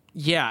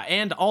 Yeah,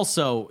 and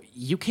also,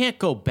 you can't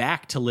go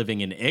back to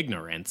living in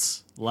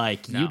ignorance.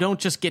 Like, you don't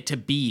just get to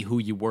be who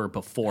you were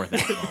before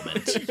that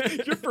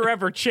moment. You're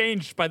forever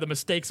changed by the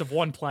mistakes of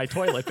one-ply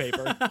toilet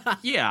paper.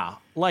 Yeah,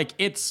 like,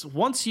 it's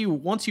once you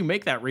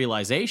make that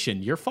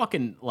realization, you're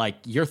fucking, like,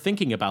 you're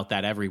thinking about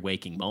that every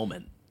waking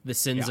moment. The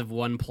sins of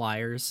one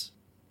pliers.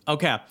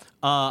 Okay,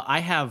 I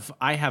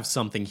have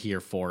something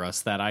here for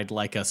us that I'd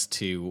like us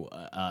to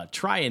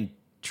try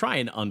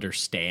and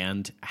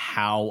understand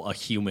how a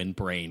human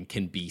brain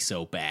can be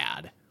so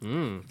bad.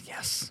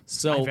 Yes.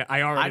 So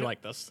I already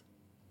like this.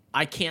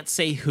 I can't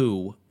say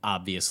who,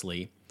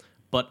 obviously,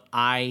 but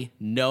I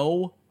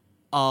know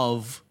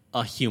of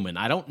a human.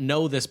 I don't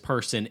know this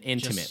person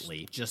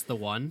intimately, Just the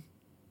one?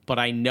 but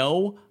I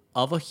know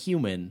of a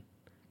human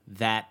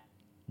that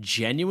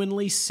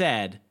genuinely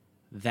said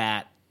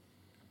that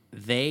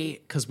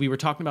because we were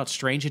talking about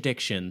strange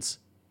addictions,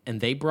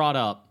 and they brought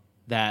up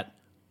that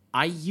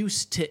I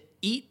used to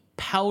eat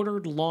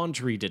powdered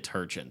laundry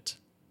detergent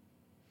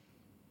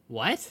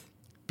What?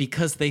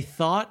 because they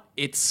thought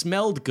it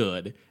smelled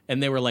good,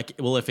 and they were like,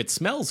 well, if it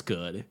smells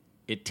good,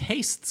 it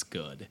tastes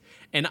good.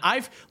 And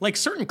I've, like,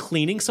 certain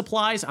cleaning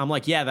supplies, I'm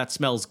like, yeah, that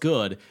smells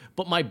good,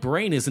 but my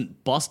brain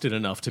isn't busted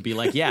enough to be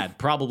like, yeah, it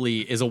probably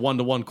is a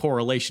 1-to-1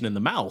 correlation in the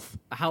mouth.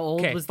 How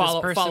old Okay, was this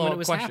person when follow-up it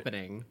was question.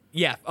 happening?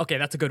 Yeah, okay,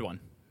 that's a good one.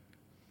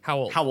 How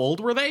old? How old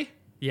were they?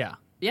 Yeah.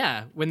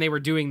 Yeah, when they were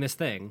doing this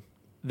thing.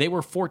 They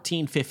were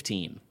 14,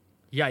 15.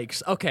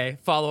 Yikes. Okay,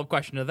 follow-up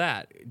question to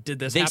that. Did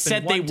this They happen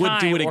said one they would do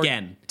time, it or-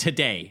 again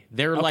today.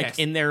 They're like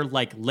in their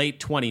like late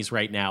 20s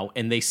right now,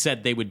 and they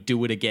said they would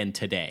do it again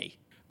today.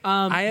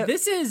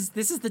 This is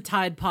the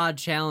Tide Pod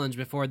challenge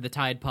before the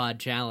Tide Pod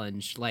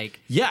challenge. Like,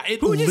 Yeah, it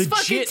who just legit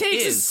fucking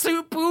takes a is.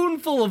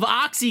 spoonful of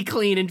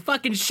OxyClean and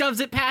fucking shoves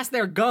it past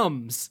their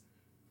gums?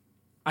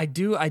 I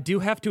do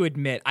have to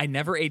admit, I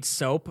never ate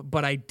soap,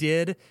 but I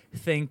did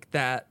think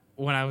that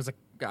when I was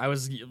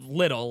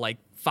little, like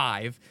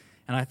 5,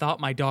 and I thought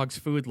my dog's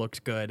food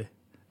looked good,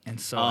 and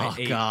so I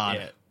ate God.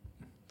 it.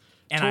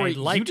 And Tori, I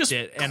liked you just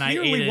it, and I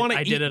clearly ate it. want to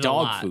I eat did it a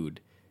dog lot. food.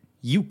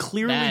 You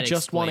clearly That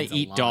just want to explains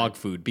a eat lot. dog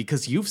food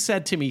because you've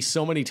said to me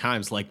so many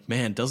times, like,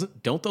 man,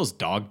 don't those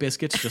dog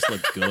biscuits just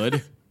look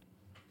good?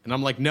 And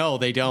I'm like, no,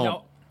 they don't.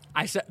 No,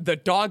 I said the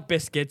dog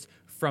biscuits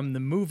from the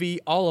movie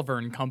Oliver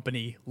and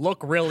Company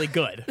look really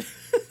good.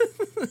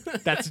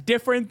 That's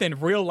different than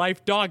real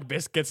life dog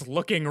biscuits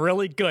looking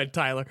really good,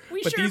 Tyler.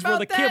 We But sure these were the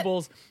about that?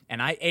 kibbles, and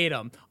I ate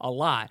them a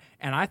lot,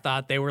 and I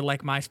thought they were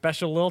like my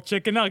special little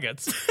chicken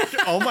nuggets.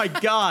 Oh my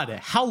God.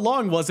 How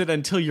long was it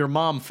until your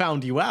mom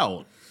found you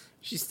out?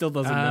 She still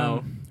doesn't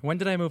know. When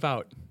did I move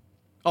out?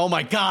 Oh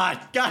my God.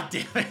 God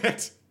damn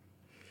it.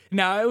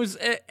 No, it was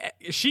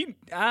she.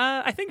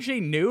 I think she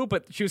knew,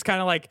 but she was kind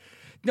of like,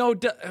 no.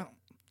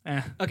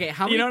 Okay,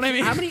 how You many, know what I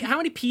mean? how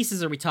many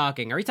pieces are we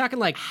talking? Are we talking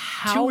like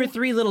 2 or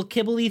 3 little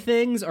kibbly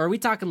things, or are we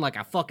talking like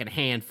a fucking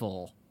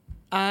handful?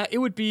 It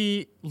would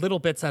be little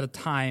bits at a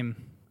time.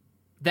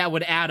 That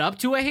would add up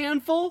to a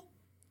handful?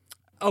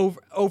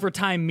 Over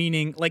time,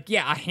 meaning like a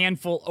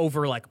handful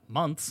over like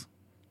months.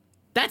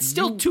 That's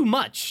still too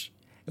much.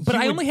 But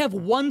I only have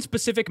one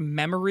specific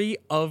memory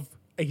of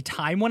a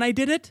time when I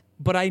did it,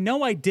 but I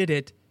know I did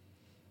it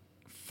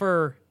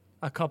for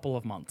a couple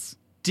of months.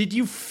 Did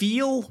you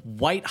feel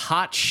white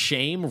hot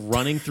shame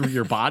running through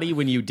your body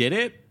when you did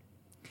it?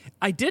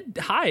 I did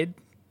hide.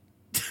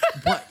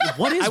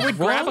 What is I would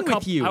wrong grab a with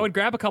couple. you? I would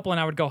grab a couple and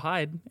I would go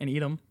hide and eat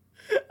them.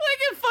 Like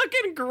a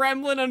fucking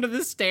gremlin under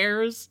the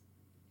stairs.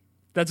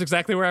 That's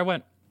exactly where I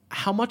went.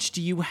 How much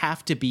do you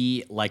have to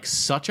be like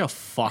such a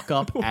fuck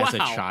up as a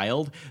Wow.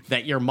 child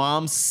that your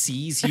mom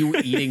sees you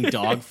eating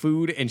dog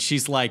food and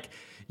she's like,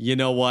 you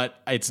know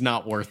what? It's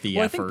not worth the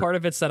Well, I effort. think part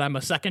of it's that I'm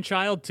a second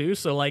child too,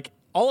 so like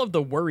all of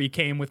the worry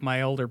came with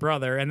my older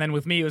brother, and then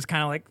with me it was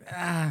kind of like,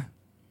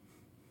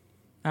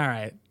 all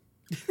right,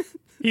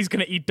 he's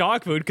gonna eat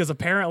dog food because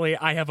apparently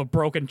I have a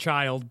broken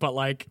child, but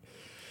like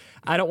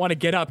I don't want to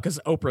get up because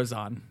Oprah's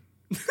on.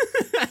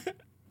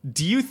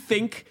 Do you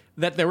think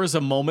that there was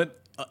a moment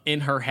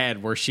in her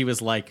head where she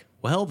was like,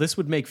 well, this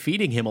would make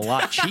feeding him a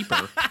lot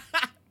cheaper?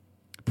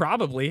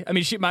 Probably. I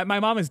mean, my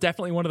mom is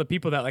definitely one of the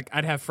people that like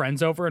I'd have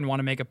friends over and want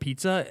to make a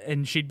pizza,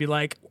 and she'd be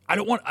like, I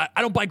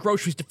don't buy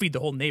groceries to feed the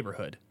whole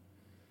neighborhood.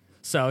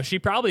 So she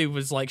probably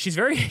was like, she's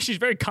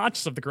very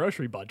conscious of the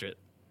grocery budget.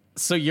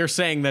 So you're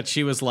saying that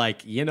she was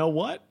like, you know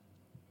what?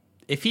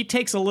 If he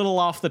takes a little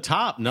off the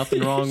top,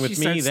 nothing wrong with She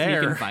me starts sneaking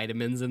there.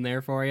 vitamins in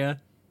there for you.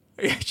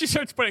 She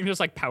starts putting just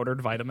like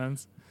powdered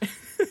vitamins,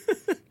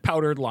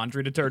 powdered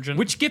laundry detergent.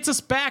 Which gets us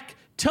back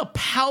to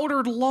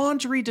powdered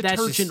laundry That's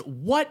detergent. just-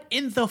 What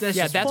in the that's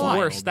yeah, just that's fuck?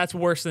 worse. That's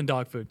worse than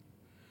dog food.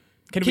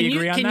 Can Can we you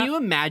agree on can that? you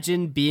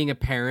imagine being a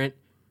parent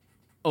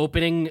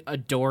opening a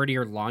door to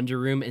your laundry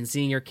room and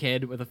seeing your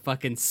kid with a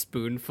fucking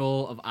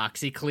spoonful of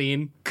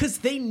OxyClean. Because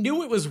they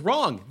knew it was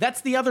wrong.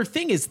 That's the other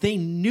thing, is they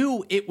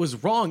knew it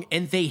was wrong,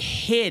 and they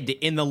hid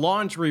in the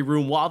laundry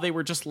room while they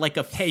were just like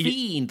a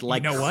fiend.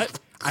 Like, you know what?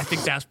 I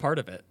think that's part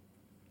of it.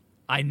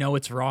 I know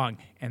it's wrong,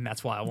 and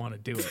that's why I want to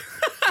do it.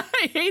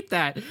 I hate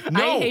that.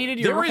 No, I hated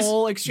your there is-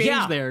 whole exchange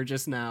yeah. there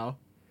just now.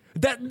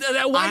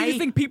 Why do you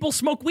think people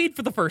smoke weed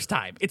for the first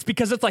time? It's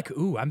because it's like,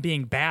 ooh, I'm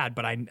being bad,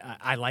 but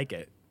I like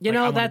it. You Like, know,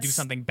 I want to that's- do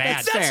something bad.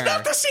 that's That's fair.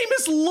 not the same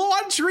as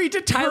laundry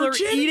Tyler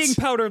detergent. eating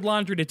powdered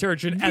laundry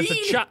detergent as a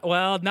Weed. child.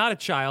 Well, not a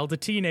child, a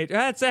teenager.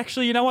 That's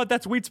actually, you know what?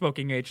 That's weed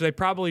smoking age. They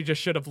probably just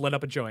should have lit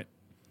up a joint.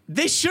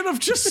 They should have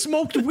just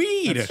smoked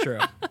weed. That's true.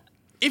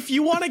 If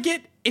you want to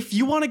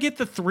get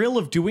the thrill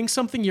of doing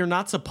something you're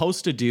not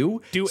supposed to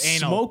do, Do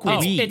anal. smoke Oh,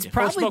 weed. It's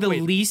probably smoke the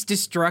weed. least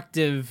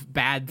destructive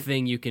bad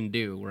thing you can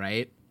do,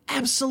 right?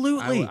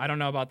 Absolutely. I don't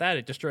know about that.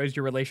 It destroys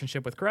your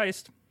relationship with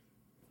Christ.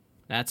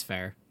 That's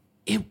fair.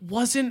 It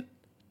wasn't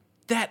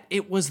that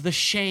it was the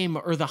shame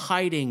or the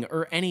hiding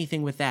or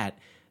anything with that.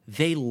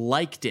 They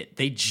liked it.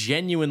 They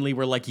genuinely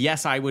were like,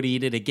 yes, I would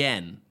eat it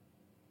again.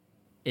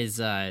 Is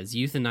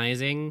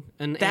euthanizing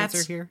an That's-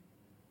 answer here?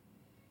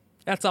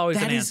 That's always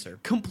That an is answer.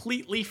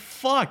 completely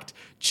fucked.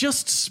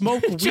 Just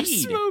smoke weed.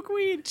 Just smoke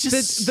weed.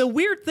 Just The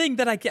weird thing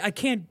that I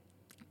can't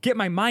get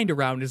my mind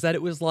around is that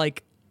it was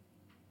like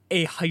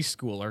a high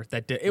schooler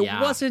that did it.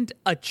 Yeah. Wasn't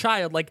a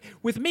child. Like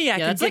with me, I Yeah,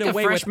 can that's get like a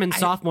away freshman, with.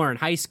 sophomore in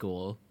high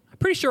school. I'm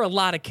pretty sure a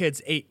lot of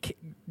kids ate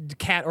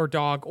cat or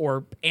dog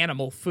or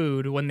animal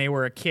food when they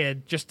were a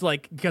kid, just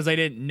like because they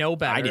didn't know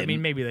better. I didn't.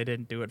 mean, maybe they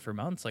didn't do it for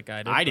months like I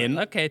did. I but- didn't.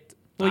 Okay.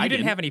 Well, you I didn't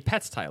didn't. have any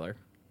pets, Tyler.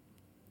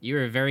 You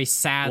were a very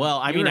sad. Well,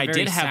 I you mean, were a I very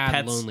did have sad,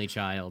 pets. lonely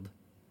child.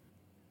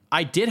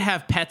 I did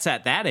have pets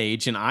at that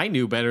age, and I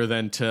knew better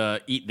than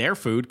to eat their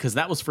food because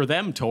that was for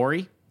them,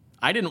 Tori.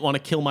 I didn't want to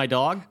kill my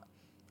dog.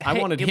 I Hey,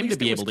 wanted at him to least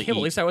be it was able to kibble.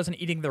 At eat. least I wasn't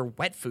eating their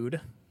wet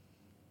food.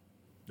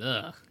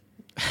 Ugh.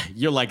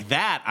 You're like,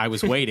 that I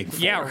was waiting for.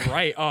 Yeah,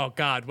 right. Oh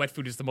God, wet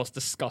food is the most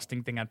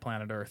disgusting thing on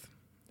planet Earth.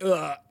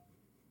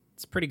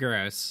 It's pretty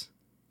gross.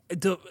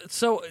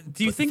 So,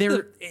 do you think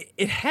there- that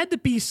it had to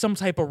be some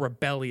type of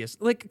rebellious,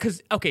 like, because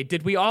okay,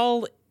 did we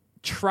all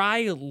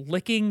try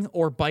licking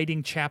or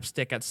biting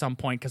chapstick at some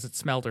point because it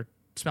smelled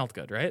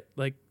good, right?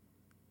 Like,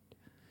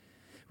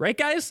 right,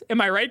 guys?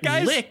 Am I right,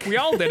 guys? Lick. We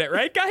all did it,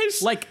 right,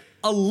 guys? Like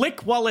a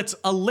lick while it's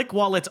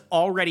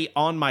already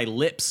on my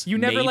lips. you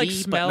never like maybe,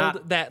 but smelled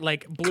not- that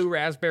like blue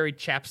raspberry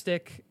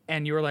chapstick,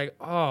 and you were like,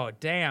 oh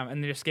damn,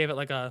 and they just gave it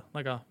like a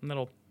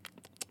little.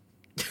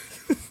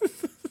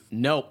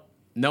 Nope.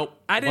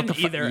 I What didn't the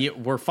fu- either.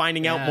 We're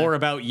finding out Yeah. more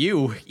about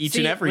you each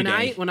and every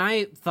day. when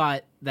I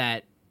thought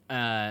that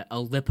a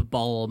lip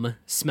balm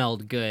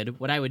smelled good,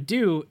 what I would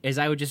do is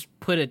I would just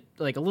put it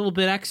like a little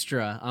bit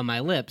extra on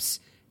my lips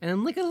and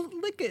then lick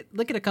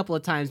it a couple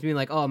of times, being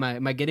like, "Oh,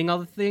 am I getting all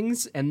the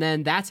things?" And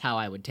then that's how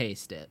I would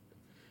taste it.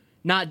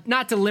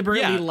 Not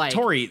deliberately Yeah, like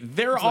Tori,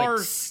 there like,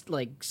 are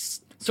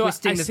So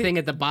twisting I the see- thing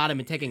at the bottom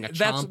and taking a chomp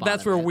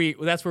that's out of where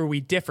it. that's where we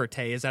differ,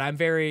 Tay. Is that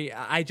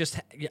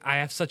I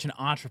have such an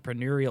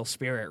entrepreneurial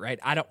spirit, right?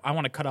 I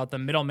want to cut out the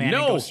middleman and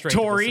no, go straight to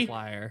the Tori.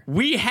 supplier.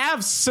 We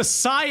have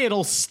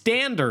societal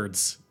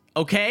standards,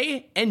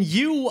 okay? And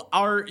you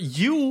are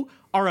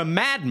a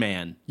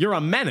madman. You're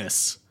a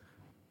menace.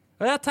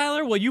 Well,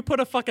 Tyler, well, you put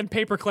a fucking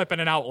paperclip in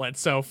an outlet,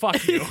 so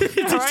fuck you. All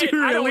right?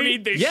 you I don't really?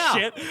 need this Yeah.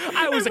 shit.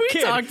 I was a we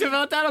kid. talked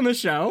about that on the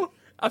show.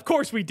 Of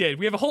course we did.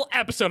 We have a whole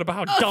episode about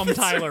how dumb that's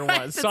Tyler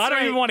right, was, so that's I don't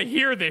right. even want to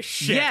hear this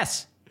shit.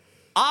 Yes.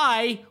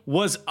 I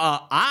was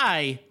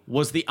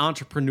the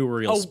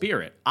entrepreneurial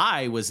spirit.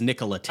 I was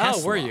Nikola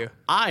Tesla. were you?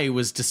 I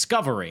was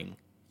discovering.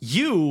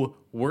 You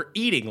were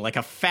eating like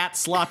a fat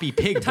sloppy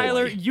pig boy.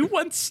 Tyler, you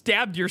once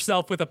stabbed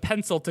yourself with a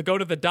pencil to go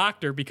to the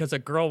doctor because a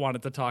girl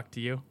wanted to talk to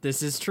you.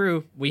 This is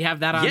true. We have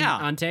that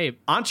on tape.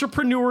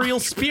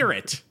 Entrepreneurial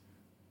spirit,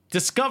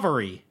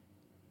 discovery,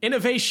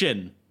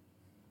 innovation,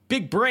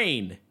 big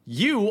brain.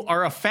 You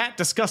are a fat,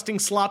 disgusting,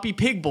 sloppy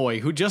pig boy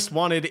who just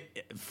wanted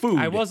food.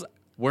 I was-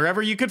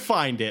 wherever you could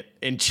find it,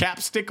 in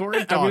chapstick or in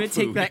dog I'm gonna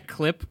food. take that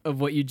clip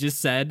of what you just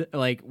said,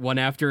 like one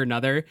after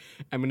another.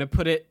 I'm gonna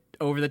put it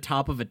over the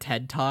top of a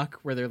TED Talk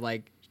where they're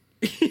like,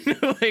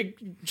 like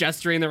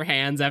gesturing their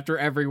hands after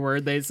every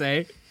word they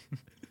say.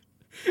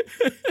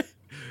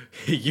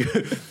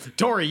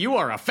 Tori, you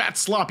are a fat,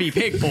 sloppy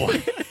pig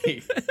boy.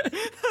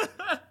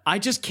 I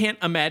just can't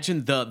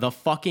imagine the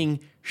fucking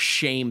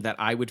shame that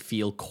I would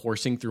feel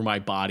coursing through my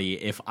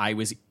body if I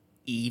was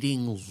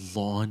eating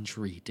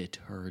laundry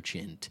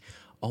detergent.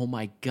 Oh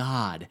my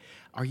God.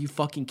 Are you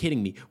fucking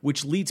kidding me?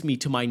 Which leads me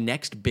to my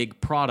next big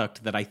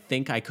product that I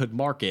think I could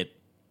market: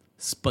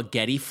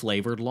 spaghetti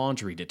flavored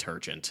laundry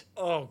detergent.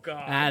 Oh,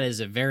 God. That is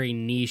a very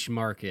niche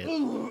market.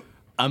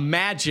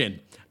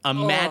 Imagine Oh,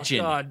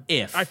 God.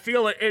 if I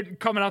feel it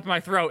coming up my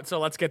throat, so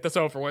let's get this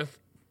over with.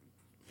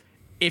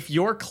 if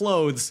your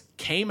clothes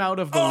came out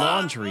of the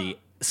laundry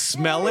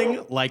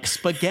smelling like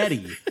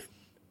spaghetti.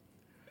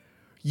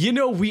 You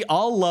know, we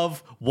all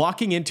love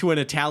walking into an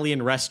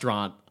Italian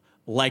restaurant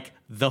like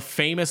the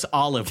famous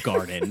Olive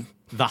Garden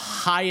the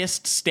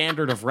highest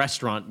standard of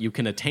restaurant you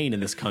can attain in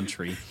this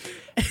country.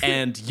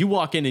 And you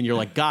walk in and you're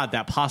like, God,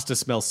 that pasta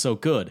smells so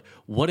good.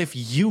 What if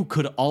you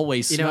could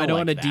always smell I don't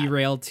like want to that?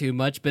 derail too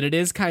much, but it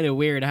is kind of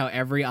weird how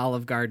every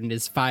Olive Garden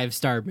is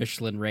 5-star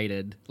Michelin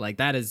rated. Like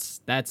that's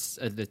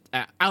an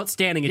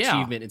outstanding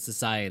achievement in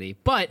society.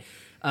 But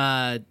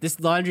this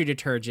laundry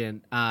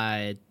detergent,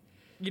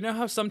 You know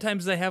how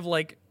sometimes they have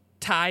like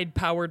Tide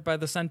powered by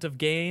the scent of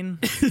gain?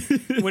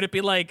 Would it be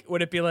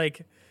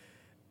like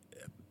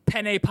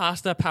penne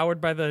pasta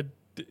powered by the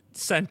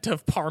scent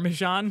of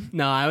Parmesan?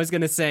 no, I was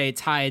gonna say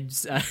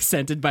Tide's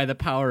scented by the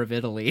power of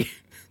Italy.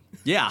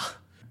 Yeah.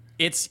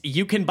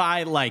 You can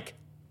buy like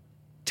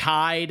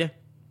Tide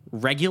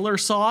regular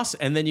sauce,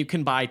 and then you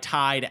can buy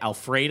Tide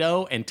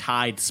Alfredo and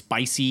Tide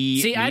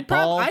spicy See, I'd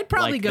meatball.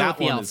 probably Like, go that with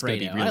the one is gonna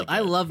be Alfredo. really I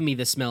good. love me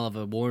the smell of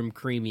a warm,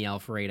 creamy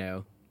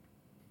Alfredo.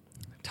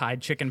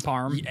 Tide chicken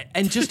parm.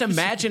 And just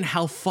imagine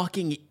how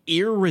fucking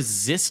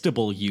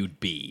irresistible you'd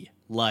be.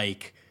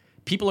 Like,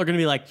 people are going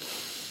to be like,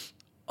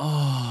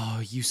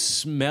 oh, you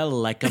smell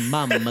like a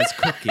mama's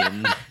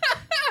cooking.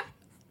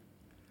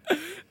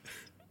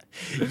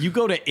 You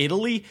go to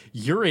Italy,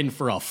 you're in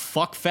for a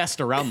fuck fest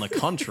around the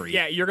country.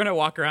 Yeah, you're gonna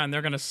walk around,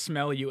 they're gonna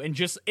smell you, and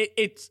just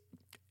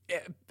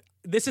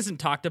this isn't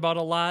talked about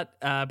a lot,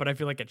 but I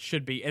feel like it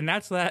should be, and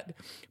that's that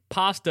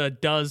pasta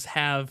does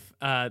have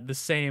the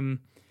same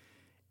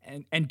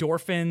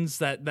endorphins,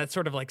 that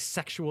sort of like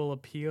sexual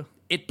appeal.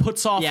 It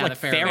puts off Yeah, like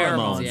the pheromones.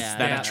 pheromones Yeah,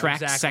 that yeah,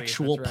 attract exactly,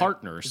 sexual that's right.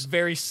 partners. It's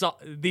very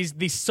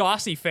these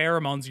saucy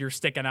pheromones you're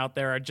sticking out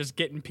there are just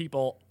getting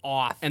people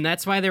off. And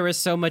that's why there was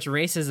so much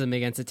racism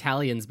against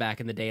Italians back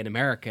in the day in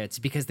America. It's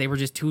because they were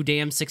just too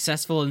damn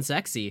successful and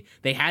sexy.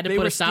 They had to They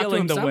put were a stop to stealing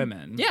them the some-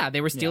 women. Yeah, they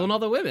were stealing all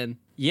the women.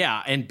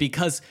 Yeah, and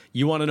because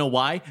you want to know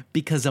why?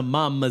 Because of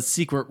Mama's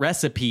secret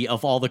recipe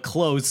of all the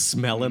clothes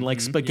smelling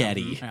like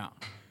spaghetti. Yeah.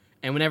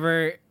 And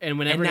whenever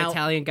And an now-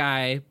 Italian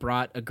guy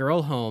brought a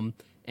girl home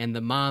and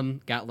the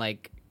mom got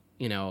like,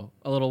 you know,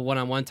 a little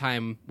one-on-one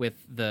time with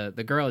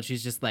the girl, and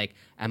she's just like,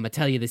 I'm gonna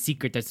tell you the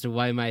secret as to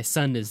why my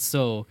son is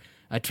so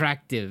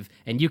attractive,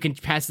 and you can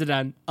pass it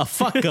on, A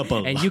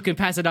fuckable. and you can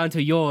pass it on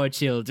to your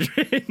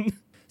children.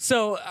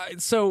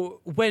 So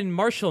when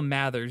Marshall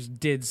Mathers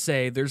did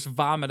say, "There's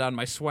vomit on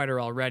my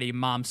sweater already,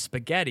 Mom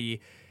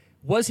spaghetti,"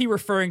 was he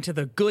referring to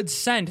the good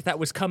scent that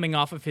was coming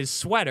off of his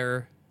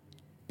sweater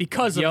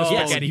because of the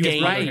Yes, spaghetti his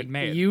Gain. mother right, had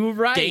made? you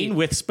right. Gain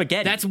with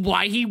spaghetti. That's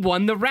why he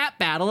won the rap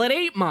battle at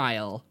 8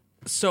 Mile.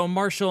 So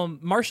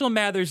Marshall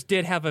Mathers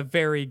did have a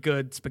very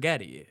good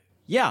spaghetti.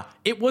 Yeah,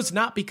 it was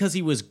not because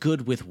he was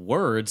good with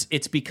words.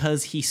 It's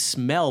because he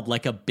smelled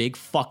like a big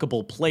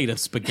fuckable plate of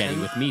spaghetti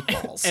with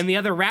meatballs. And the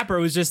other rapper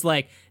was just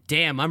like,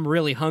 damn, I'm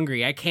really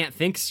hungry. I can't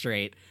think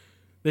straight.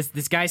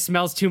 This guy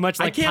smells too much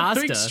I like can't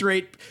pasta. think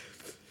straight.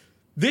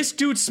 This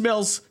dude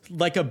smells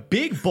like a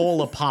big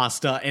bowl of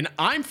pasta, and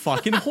I'm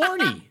fucking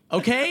horny.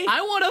 Okay,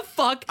 I want to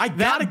fuck I gotta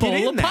that get bowl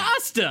in of that.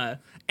 pasta.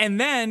 And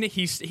then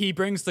he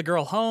brings the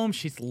girl home.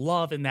 She's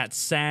loving that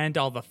scent,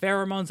 all the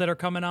pheromones that are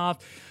coming off.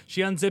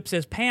 She unzips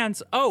his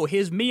pants. Oh,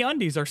 his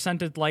MeUndies are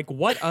scented like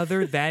what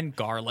other than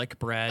garlic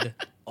bread.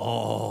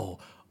 Oh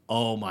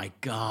my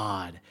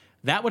god.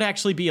 That would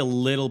actually be a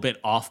little bit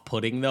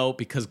off-putting, though,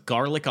 because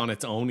garlic on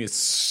its own is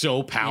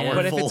so powerful.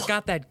 But if it's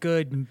got that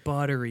good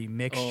buttery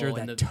mixture, Oh,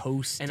 and that the-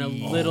 toasty, And a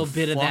little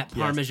bit of that fuck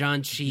yes.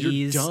 Parmesan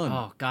cheese. done.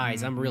 Oh,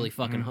 guys, I'm really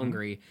fucking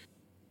hungry.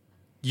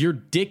 Your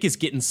dick is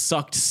getting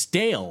sucked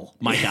stale,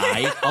 my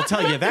guy. I'll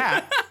tell you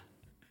that.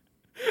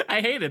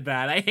 I hated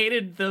that. I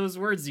hated those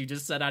words you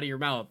just said out of your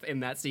mouth in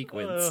that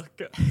sequence.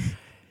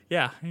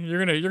 yeah,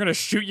 you're gonna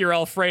shoot your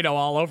Alfredo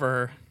all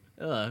over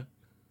her. Ugh.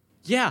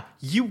 Yeah,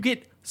 you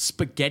get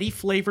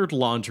spaghetti-flavored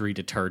laundry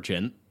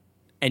detergent,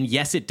 and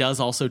yes, it does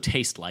also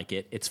taste like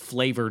it. It's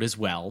flavored as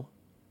well.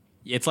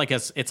 It's like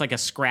a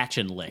scratch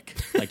and lick.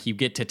 Like you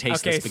get to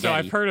taste the Okay, spaghetti. so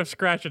I've heard of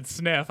scratch and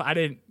sniff. I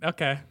didn't.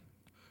 Okay.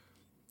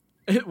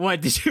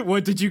 What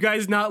did you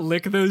guys not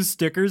lick those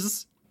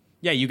stickers?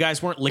 Yeah, you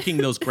guys weren't licking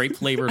those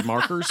grape-flavored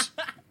markers?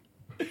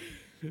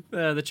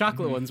 The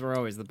chocolate ones were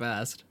always the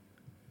best.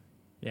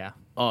 Yeah.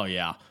 Oh,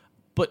 yeah.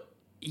 But,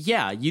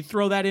 yeah, you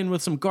throw that in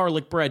with some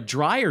garlic bread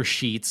dryer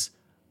sheets.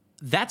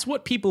 That's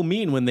what people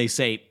mean when they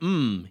say,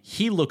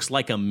 he looks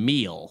like a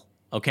meal,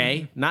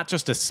 okay? Not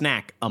just a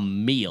snack, a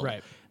meal.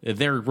 Right.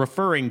 They're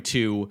referring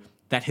to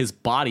that his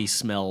body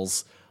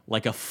smells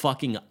like a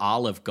fucking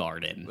Olive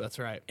Garden. That's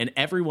right. And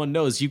everyone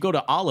knows you go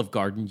to Olive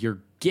Garden,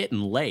 you're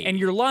getting laid. And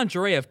your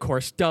lingerie, of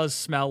course, does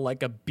smell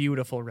like a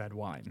beautiful red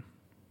wine.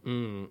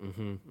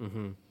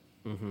 And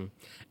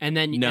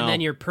then No, and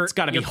then your it's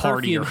gotta be your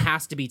perfume heartier.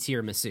 has to be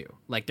tiramisu.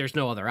 Like there's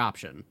no other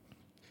option.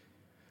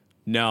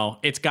 No,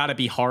 it's got to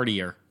be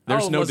heartier.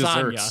 There's Oh, no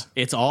lasagna. desserts.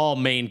 It's all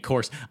main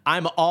course.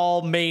 I'm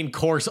all main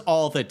course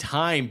all the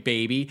time,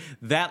 baby.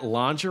 That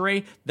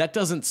lingerie, that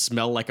doesn't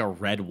smell like a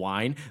red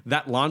wine.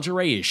 That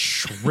lingerie is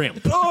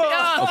shrimp.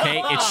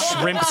 Okay? It's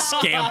shrimp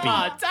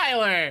scampi.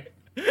 Tyler.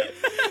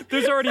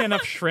 There's already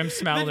enough shrimp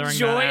smell The during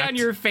joy that act. on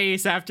your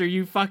face after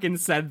you fucking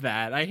said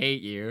that. I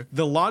hate you.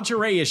 The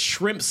lingerie is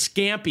shrimp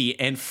scampi,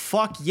 and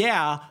fuck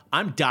yeah,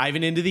 I'm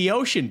diving into the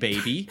ocean,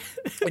 baby.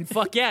 And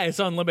fuck yeah, it's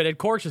unlimited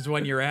courses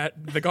when you're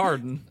at the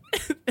garden.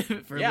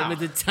 For Yeah.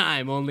 limited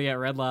time, only at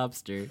Red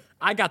Lobster.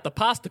 I got the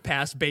pasta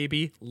pass,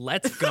 baby.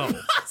 Let's go.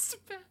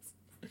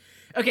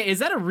 Okay, is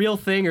that a real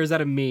thing or is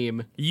that a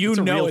meme? You It's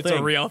a know real it's thing.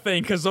 a real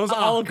thing because those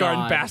Olive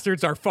Garden God.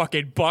 bastards are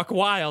fucking buck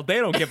wild. They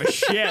don't give a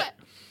shit.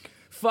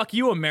 Fuck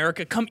you,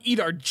 America. Come eat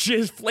our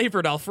jizz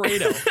flavored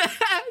Alfredo.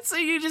 So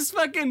you just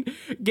fucking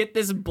get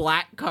this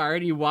black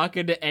card, you walk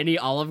into any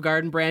Olive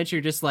Garden branch,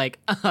 you're just like,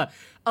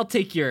 I'll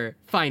take your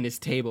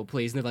finest table,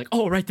 please. And they're like,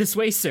 oh, right this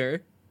way,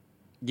 sir.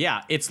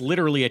 Yeah, it's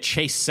literally a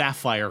Chase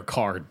Sapphire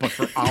card, but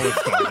for Olive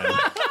Garden.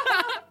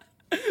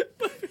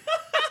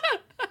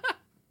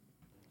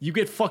 You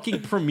get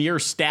fucking premier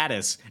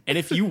status, and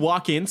if you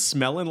walk in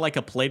smelling like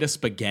a plate of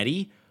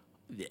spaghetti,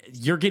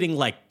 you're getting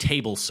like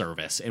table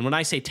service. And when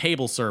I say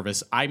table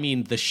service, I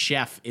mean the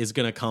chef is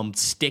gonna come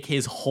stick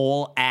his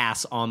whole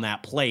ass on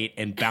that plate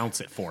and bounce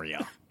it for you.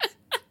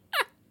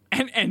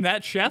 and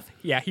that chef,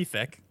 yeah, he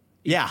thick.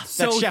 Yeah,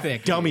 So that chef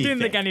thick, dummy. Didn't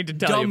think thick. I need to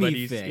tell you, but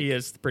Dummy thick. he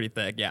is pretty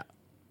thick, yeah.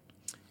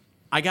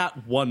 I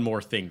got one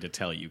more thing to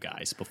tell you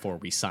guys before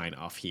we sign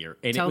off here,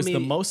 and Tell it was me-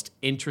 the most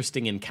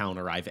interesting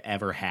encounter I've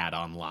ever had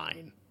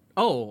online.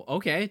 Oh,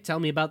 okay.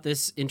 Tell me about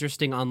this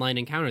interesting online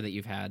encounter that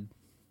you've had.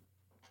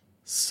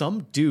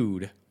 Some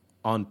dude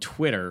on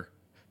Twitter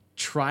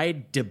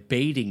tried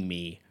debating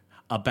me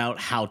about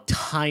how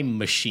time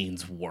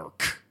machines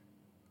work.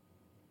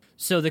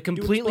 So the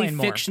completely explain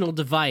more. fictional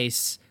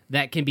device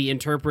that can be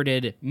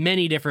interpreted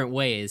many different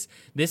ways.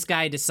 This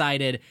guy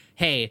decided,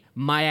 hey,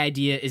 my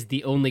idea is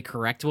the only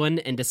correct one,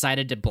 and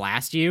decided to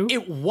blast you.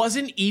 It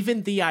wasn't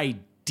even the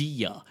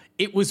idea.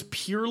 It was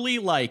purely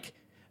like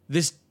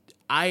this.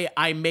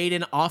 I made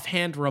an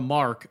offhand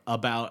remark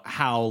about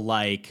how,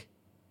 like,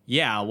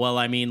 yeah, well,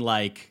 I mean,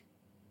 like,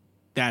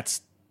 that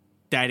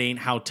ain't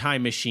how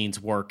time machines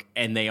work,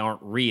 and they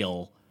aren't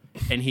real.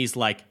 And he's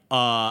like,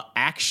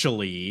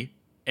 actually,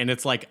 and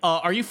it's like,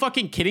 are you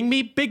fucking kidding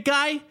me, big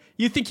guy?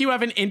 You think you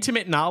have an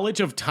intimate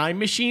knowledge of time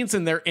machines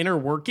and their inner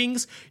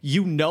workings?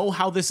 You know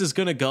how this is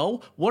gonna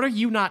go? What are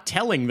you not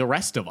telling the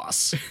rest of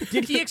us?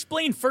 Did he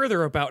explain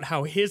further about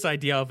how his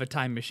idea of a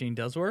time machine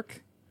does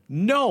work?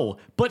 No,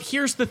 but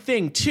here's the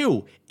thing,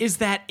 too, is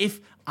that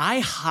if I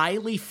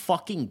highly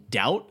fucking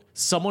doubt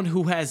someone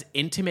who has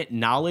intimate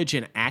knowledge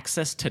and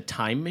access to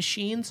time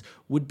machines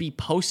would be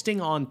posting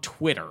on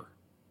Twitter.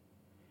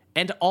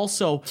 And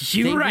also,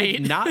 You they right.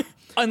 would not...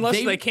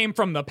 Unless they came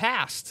from the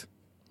past.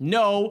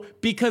 No,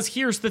 because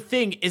here's the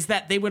thing, is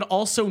that they would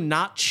also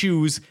not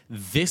choose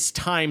this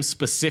time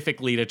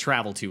specifically to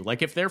travel to.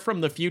 Like, if they're from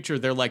the future,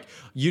 they're like,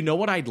 you know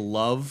what I'd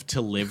love to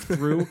live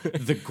through?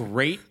 The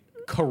great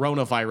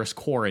coronavirus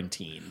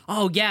quarantine.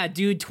 Oh, yeah,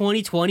 dude,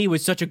 2020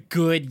 was such a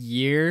good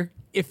year.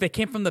 If they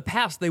came from the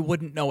past, they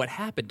wouldn't know what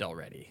happened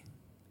already.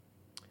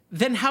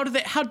 Then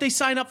how'd they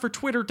sign up for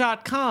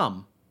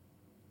Twitter.com?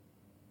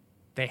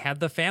 They had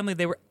the family.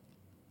 They were.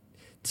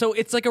 So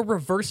it's like a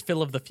reverse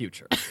Phil of the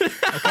future.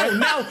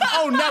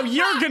 Now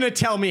you're gonna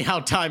tell me how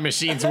time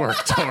machines work,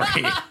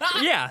 Tori.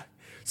 Yeah.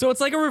 So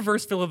it's like a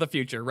reverse Phil of the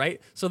future, right?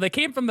 So they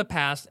came from the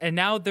past, and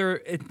now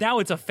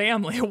it's a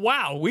family.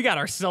 Wow, we got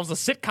ourselves a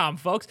sitcom,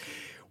 folks.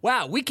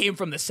 Wow, we came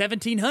from the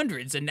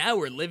 1700s, and now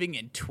we're living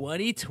in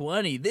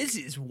 2020. This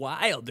is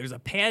wild. There's a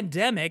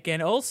pandemic,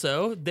 and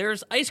also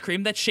there's ice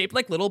cream that's shaped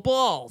like little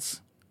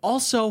balls.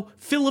 Also,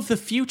 Phil of the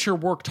Future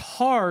worked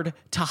hard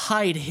to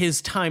hide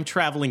his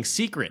time-traveling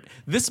secret.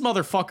 This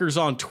motherfucker's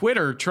on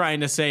Twitter trying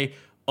to say,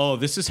 oh,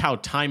 this is how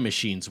time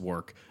machines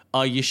work.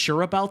 You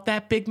sure about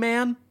that, big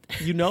man?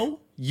 You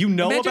know? You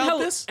know about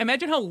this?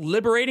 Imagine how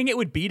liberating it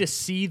would be to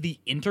see the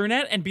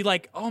internet and be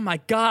like, oh my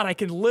God, I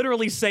can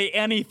literally say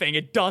anything.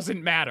 It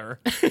doesn't matter.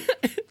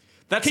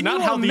 That's Can not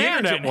you how the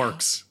imagine? internet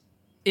works.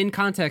 In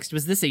context,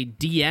 was this a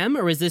DM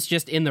or was this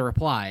just in the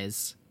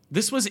replies?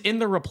 This was in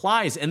the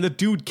replies, and the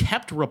dude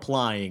kept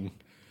replying.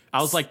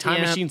 I was like,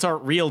 time Yeah. machines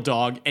aren't real,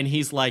 dog. And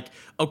he's like,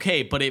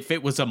 okay, but if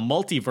it was a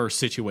multiverse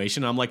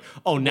situation, I'm like,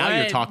 oh, now you're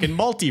What? talking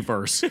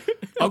multiverse.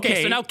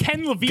 Okay, so now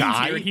Ken Levine's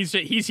guy. here.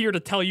 He's here to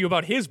tell you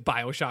about his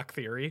Bioshock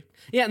theory.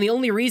 Yeah, and the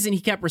only reason he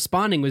kept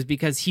responding was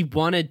because he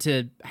wanted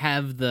to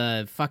have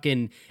the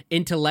fucking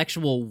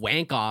intellectual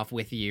wank off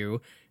with you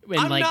and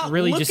I'm like not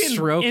really just looking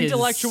stroke his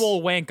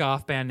Intellectual wank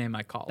off band name,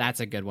 I call it. That's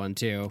a good one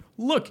too.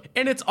 Look,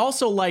 and it's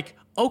also like,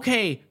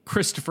 okay,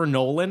 Christopher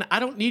Nolan, I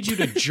don't need you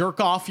to jerk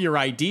off your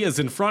ideas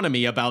in front of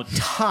me about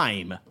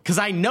time, because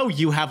I know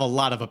you have a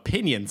lot of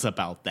opinions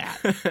about that.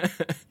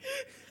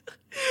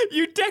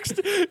 You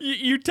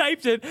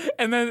typed it,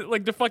 and then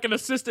like the fucking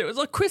assistant was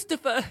like,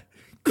 Christopher.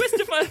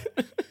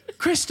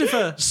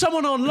 Christopher,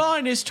 someone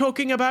online is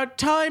talking about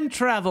time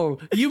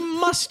travel. You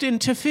must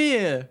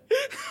interfere.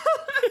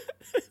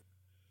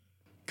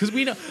 Because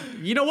we know,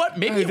 you know what?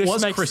 Maybe it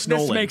was Chris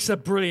Nolan. This makes a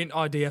brilliant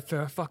idea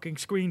for a fucking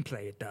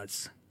screenplay. It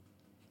does.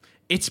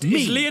 It's Is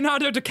me.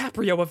 Leonardo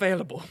DiCaprio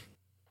available?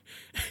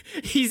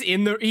 He's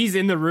in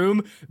the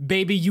room,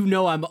 baby. You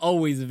know I'm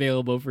always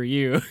available for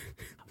you.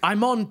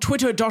 I'm on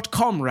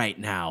twitter.com right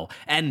now,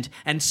 and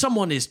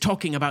someone is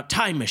talking about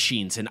time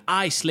machines, and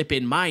I slip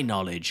in my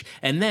knowledge,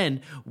 and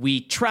then we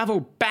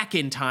travel back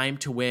in time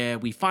to where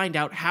we find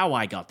out how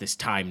I got this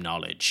time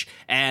knowledge,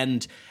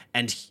 and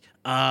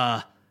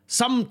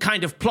some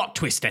kind of plot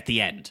twist at the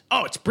end.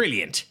 Oh, it's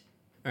brilliant.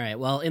 All right.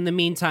 Well, in the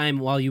meantime,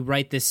 while you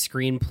write this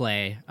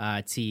screenplay,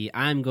 T,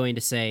 I'm going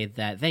to say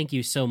that thank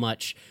you so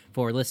much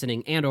for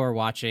listening and or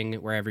watching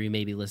wherever you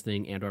may be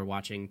listening and or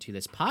watching to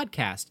this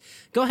podcast.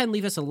 Go ahead and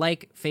leave us a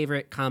like,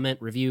 favorite,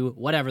 comment, review,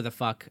 whatever the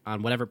fuck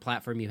on whatever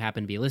platform you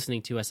happen to be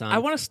listening to us on. I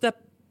want to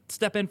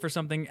step in for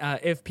something.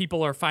 If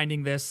people are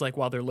finding this like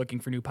while they're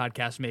looking for new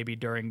podcasts, maybe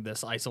during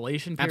this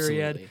isolation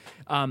period.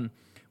 Absolutely.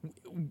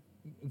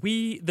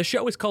 The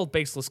show is called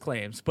Baseless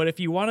Claims, but if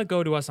you want to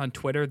go to us on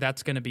Twitter,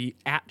 that's going to be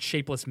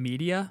 @Shapeless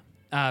Media.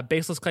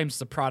 Baseless Claims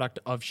is a product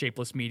of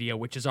Shapeless Media,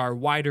 which is our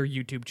wider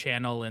YouTube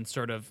channel and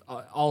sort of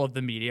all of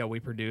the media we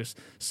produce.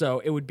 So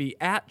it would be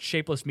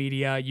 @Shapeless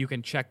Media. You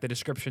can check the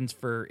descriptions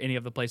for any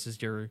of the places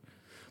you're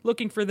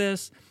looking for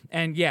this.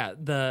 And yeah,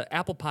 the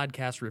Apple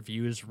Podcast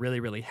reviews really,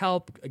 really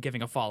help.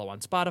 Giving a follow on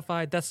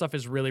Spotify, that stuff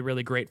is really,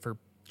 really great for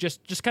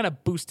just kind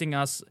of boosting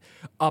us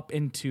up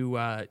into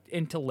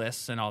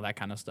lists and all that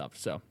kind of stuff.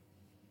 So,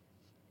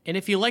 And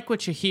if you like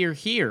what you hear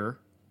here,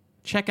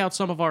 check out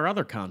some of our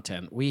other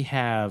content. We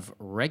have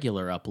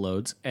regular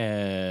uploads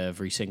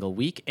every single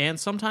week, and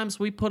sometimes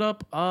we put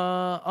up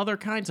other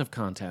kinds of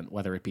content,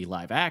 whether it be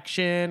live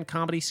action,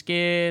 comedy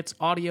skits,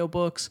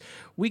 audiobooks.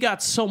 We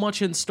got so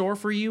much in store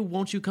for you.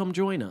 Won't you come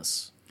join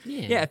us?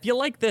 Yeah, if you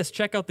like this,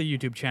 check out the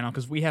YouTube channel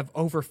because we have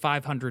over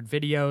 500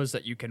 videos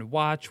that you can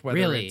watch. Whether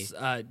Really? it's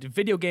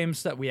video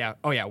games that we have,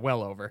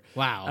 well over.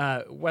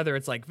 Wow. Whether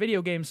it's like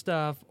video game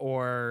stuff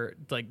or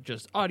like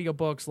just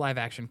audiobooks, live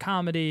action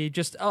comedy,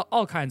 just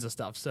all kinds of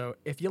stuff. So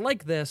if you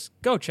like this,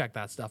 go check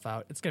that stuff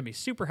out. It's going to be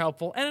super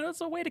helpful, and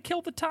it's a way to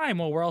kill the time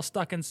while we're all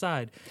stuck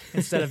inside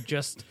instead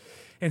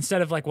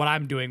of like what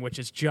I'm doing, which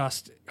is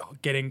just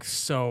getting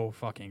so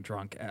fucking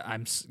drunk.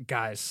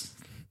 Guys.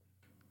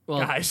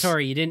 Well, Guys.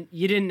 sorry, you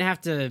didn't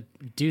have to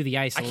do the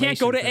I isolation. can't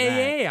go to for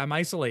that. AA. I'm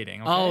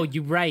isolating. Okay? Oh,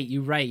 you're right.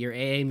 Your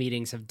AA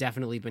meetings have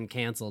definitely been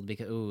canceled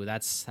because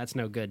that's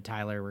no good,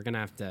 Tyler. We're gonna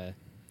have to.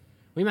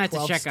 We might have to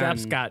 12 check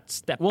steps on. got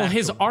stepped Well, back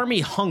his to him. army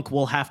hunk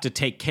will have to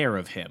take care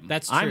of him.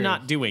 That's I'm true.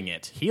 not doing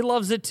it. He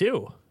loves it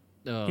too.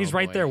 Oh, He's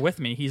right boy. there with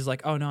me. He's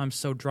like, "Oh no, I'm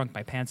so drunk,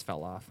 my pants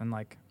fell off." And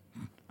like,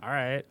 all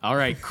right, All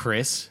right,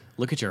 Chris,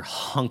 look at your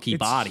hunky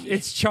body.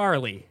 It's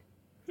Charlie.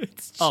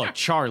 Oh,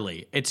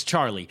 Charlie. It's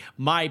Charlie.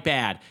 My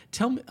bad.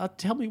 Tell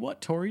me what,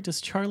 Tori?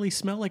 Does Charlie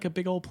smell like a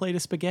big old plate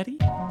of spaghetti?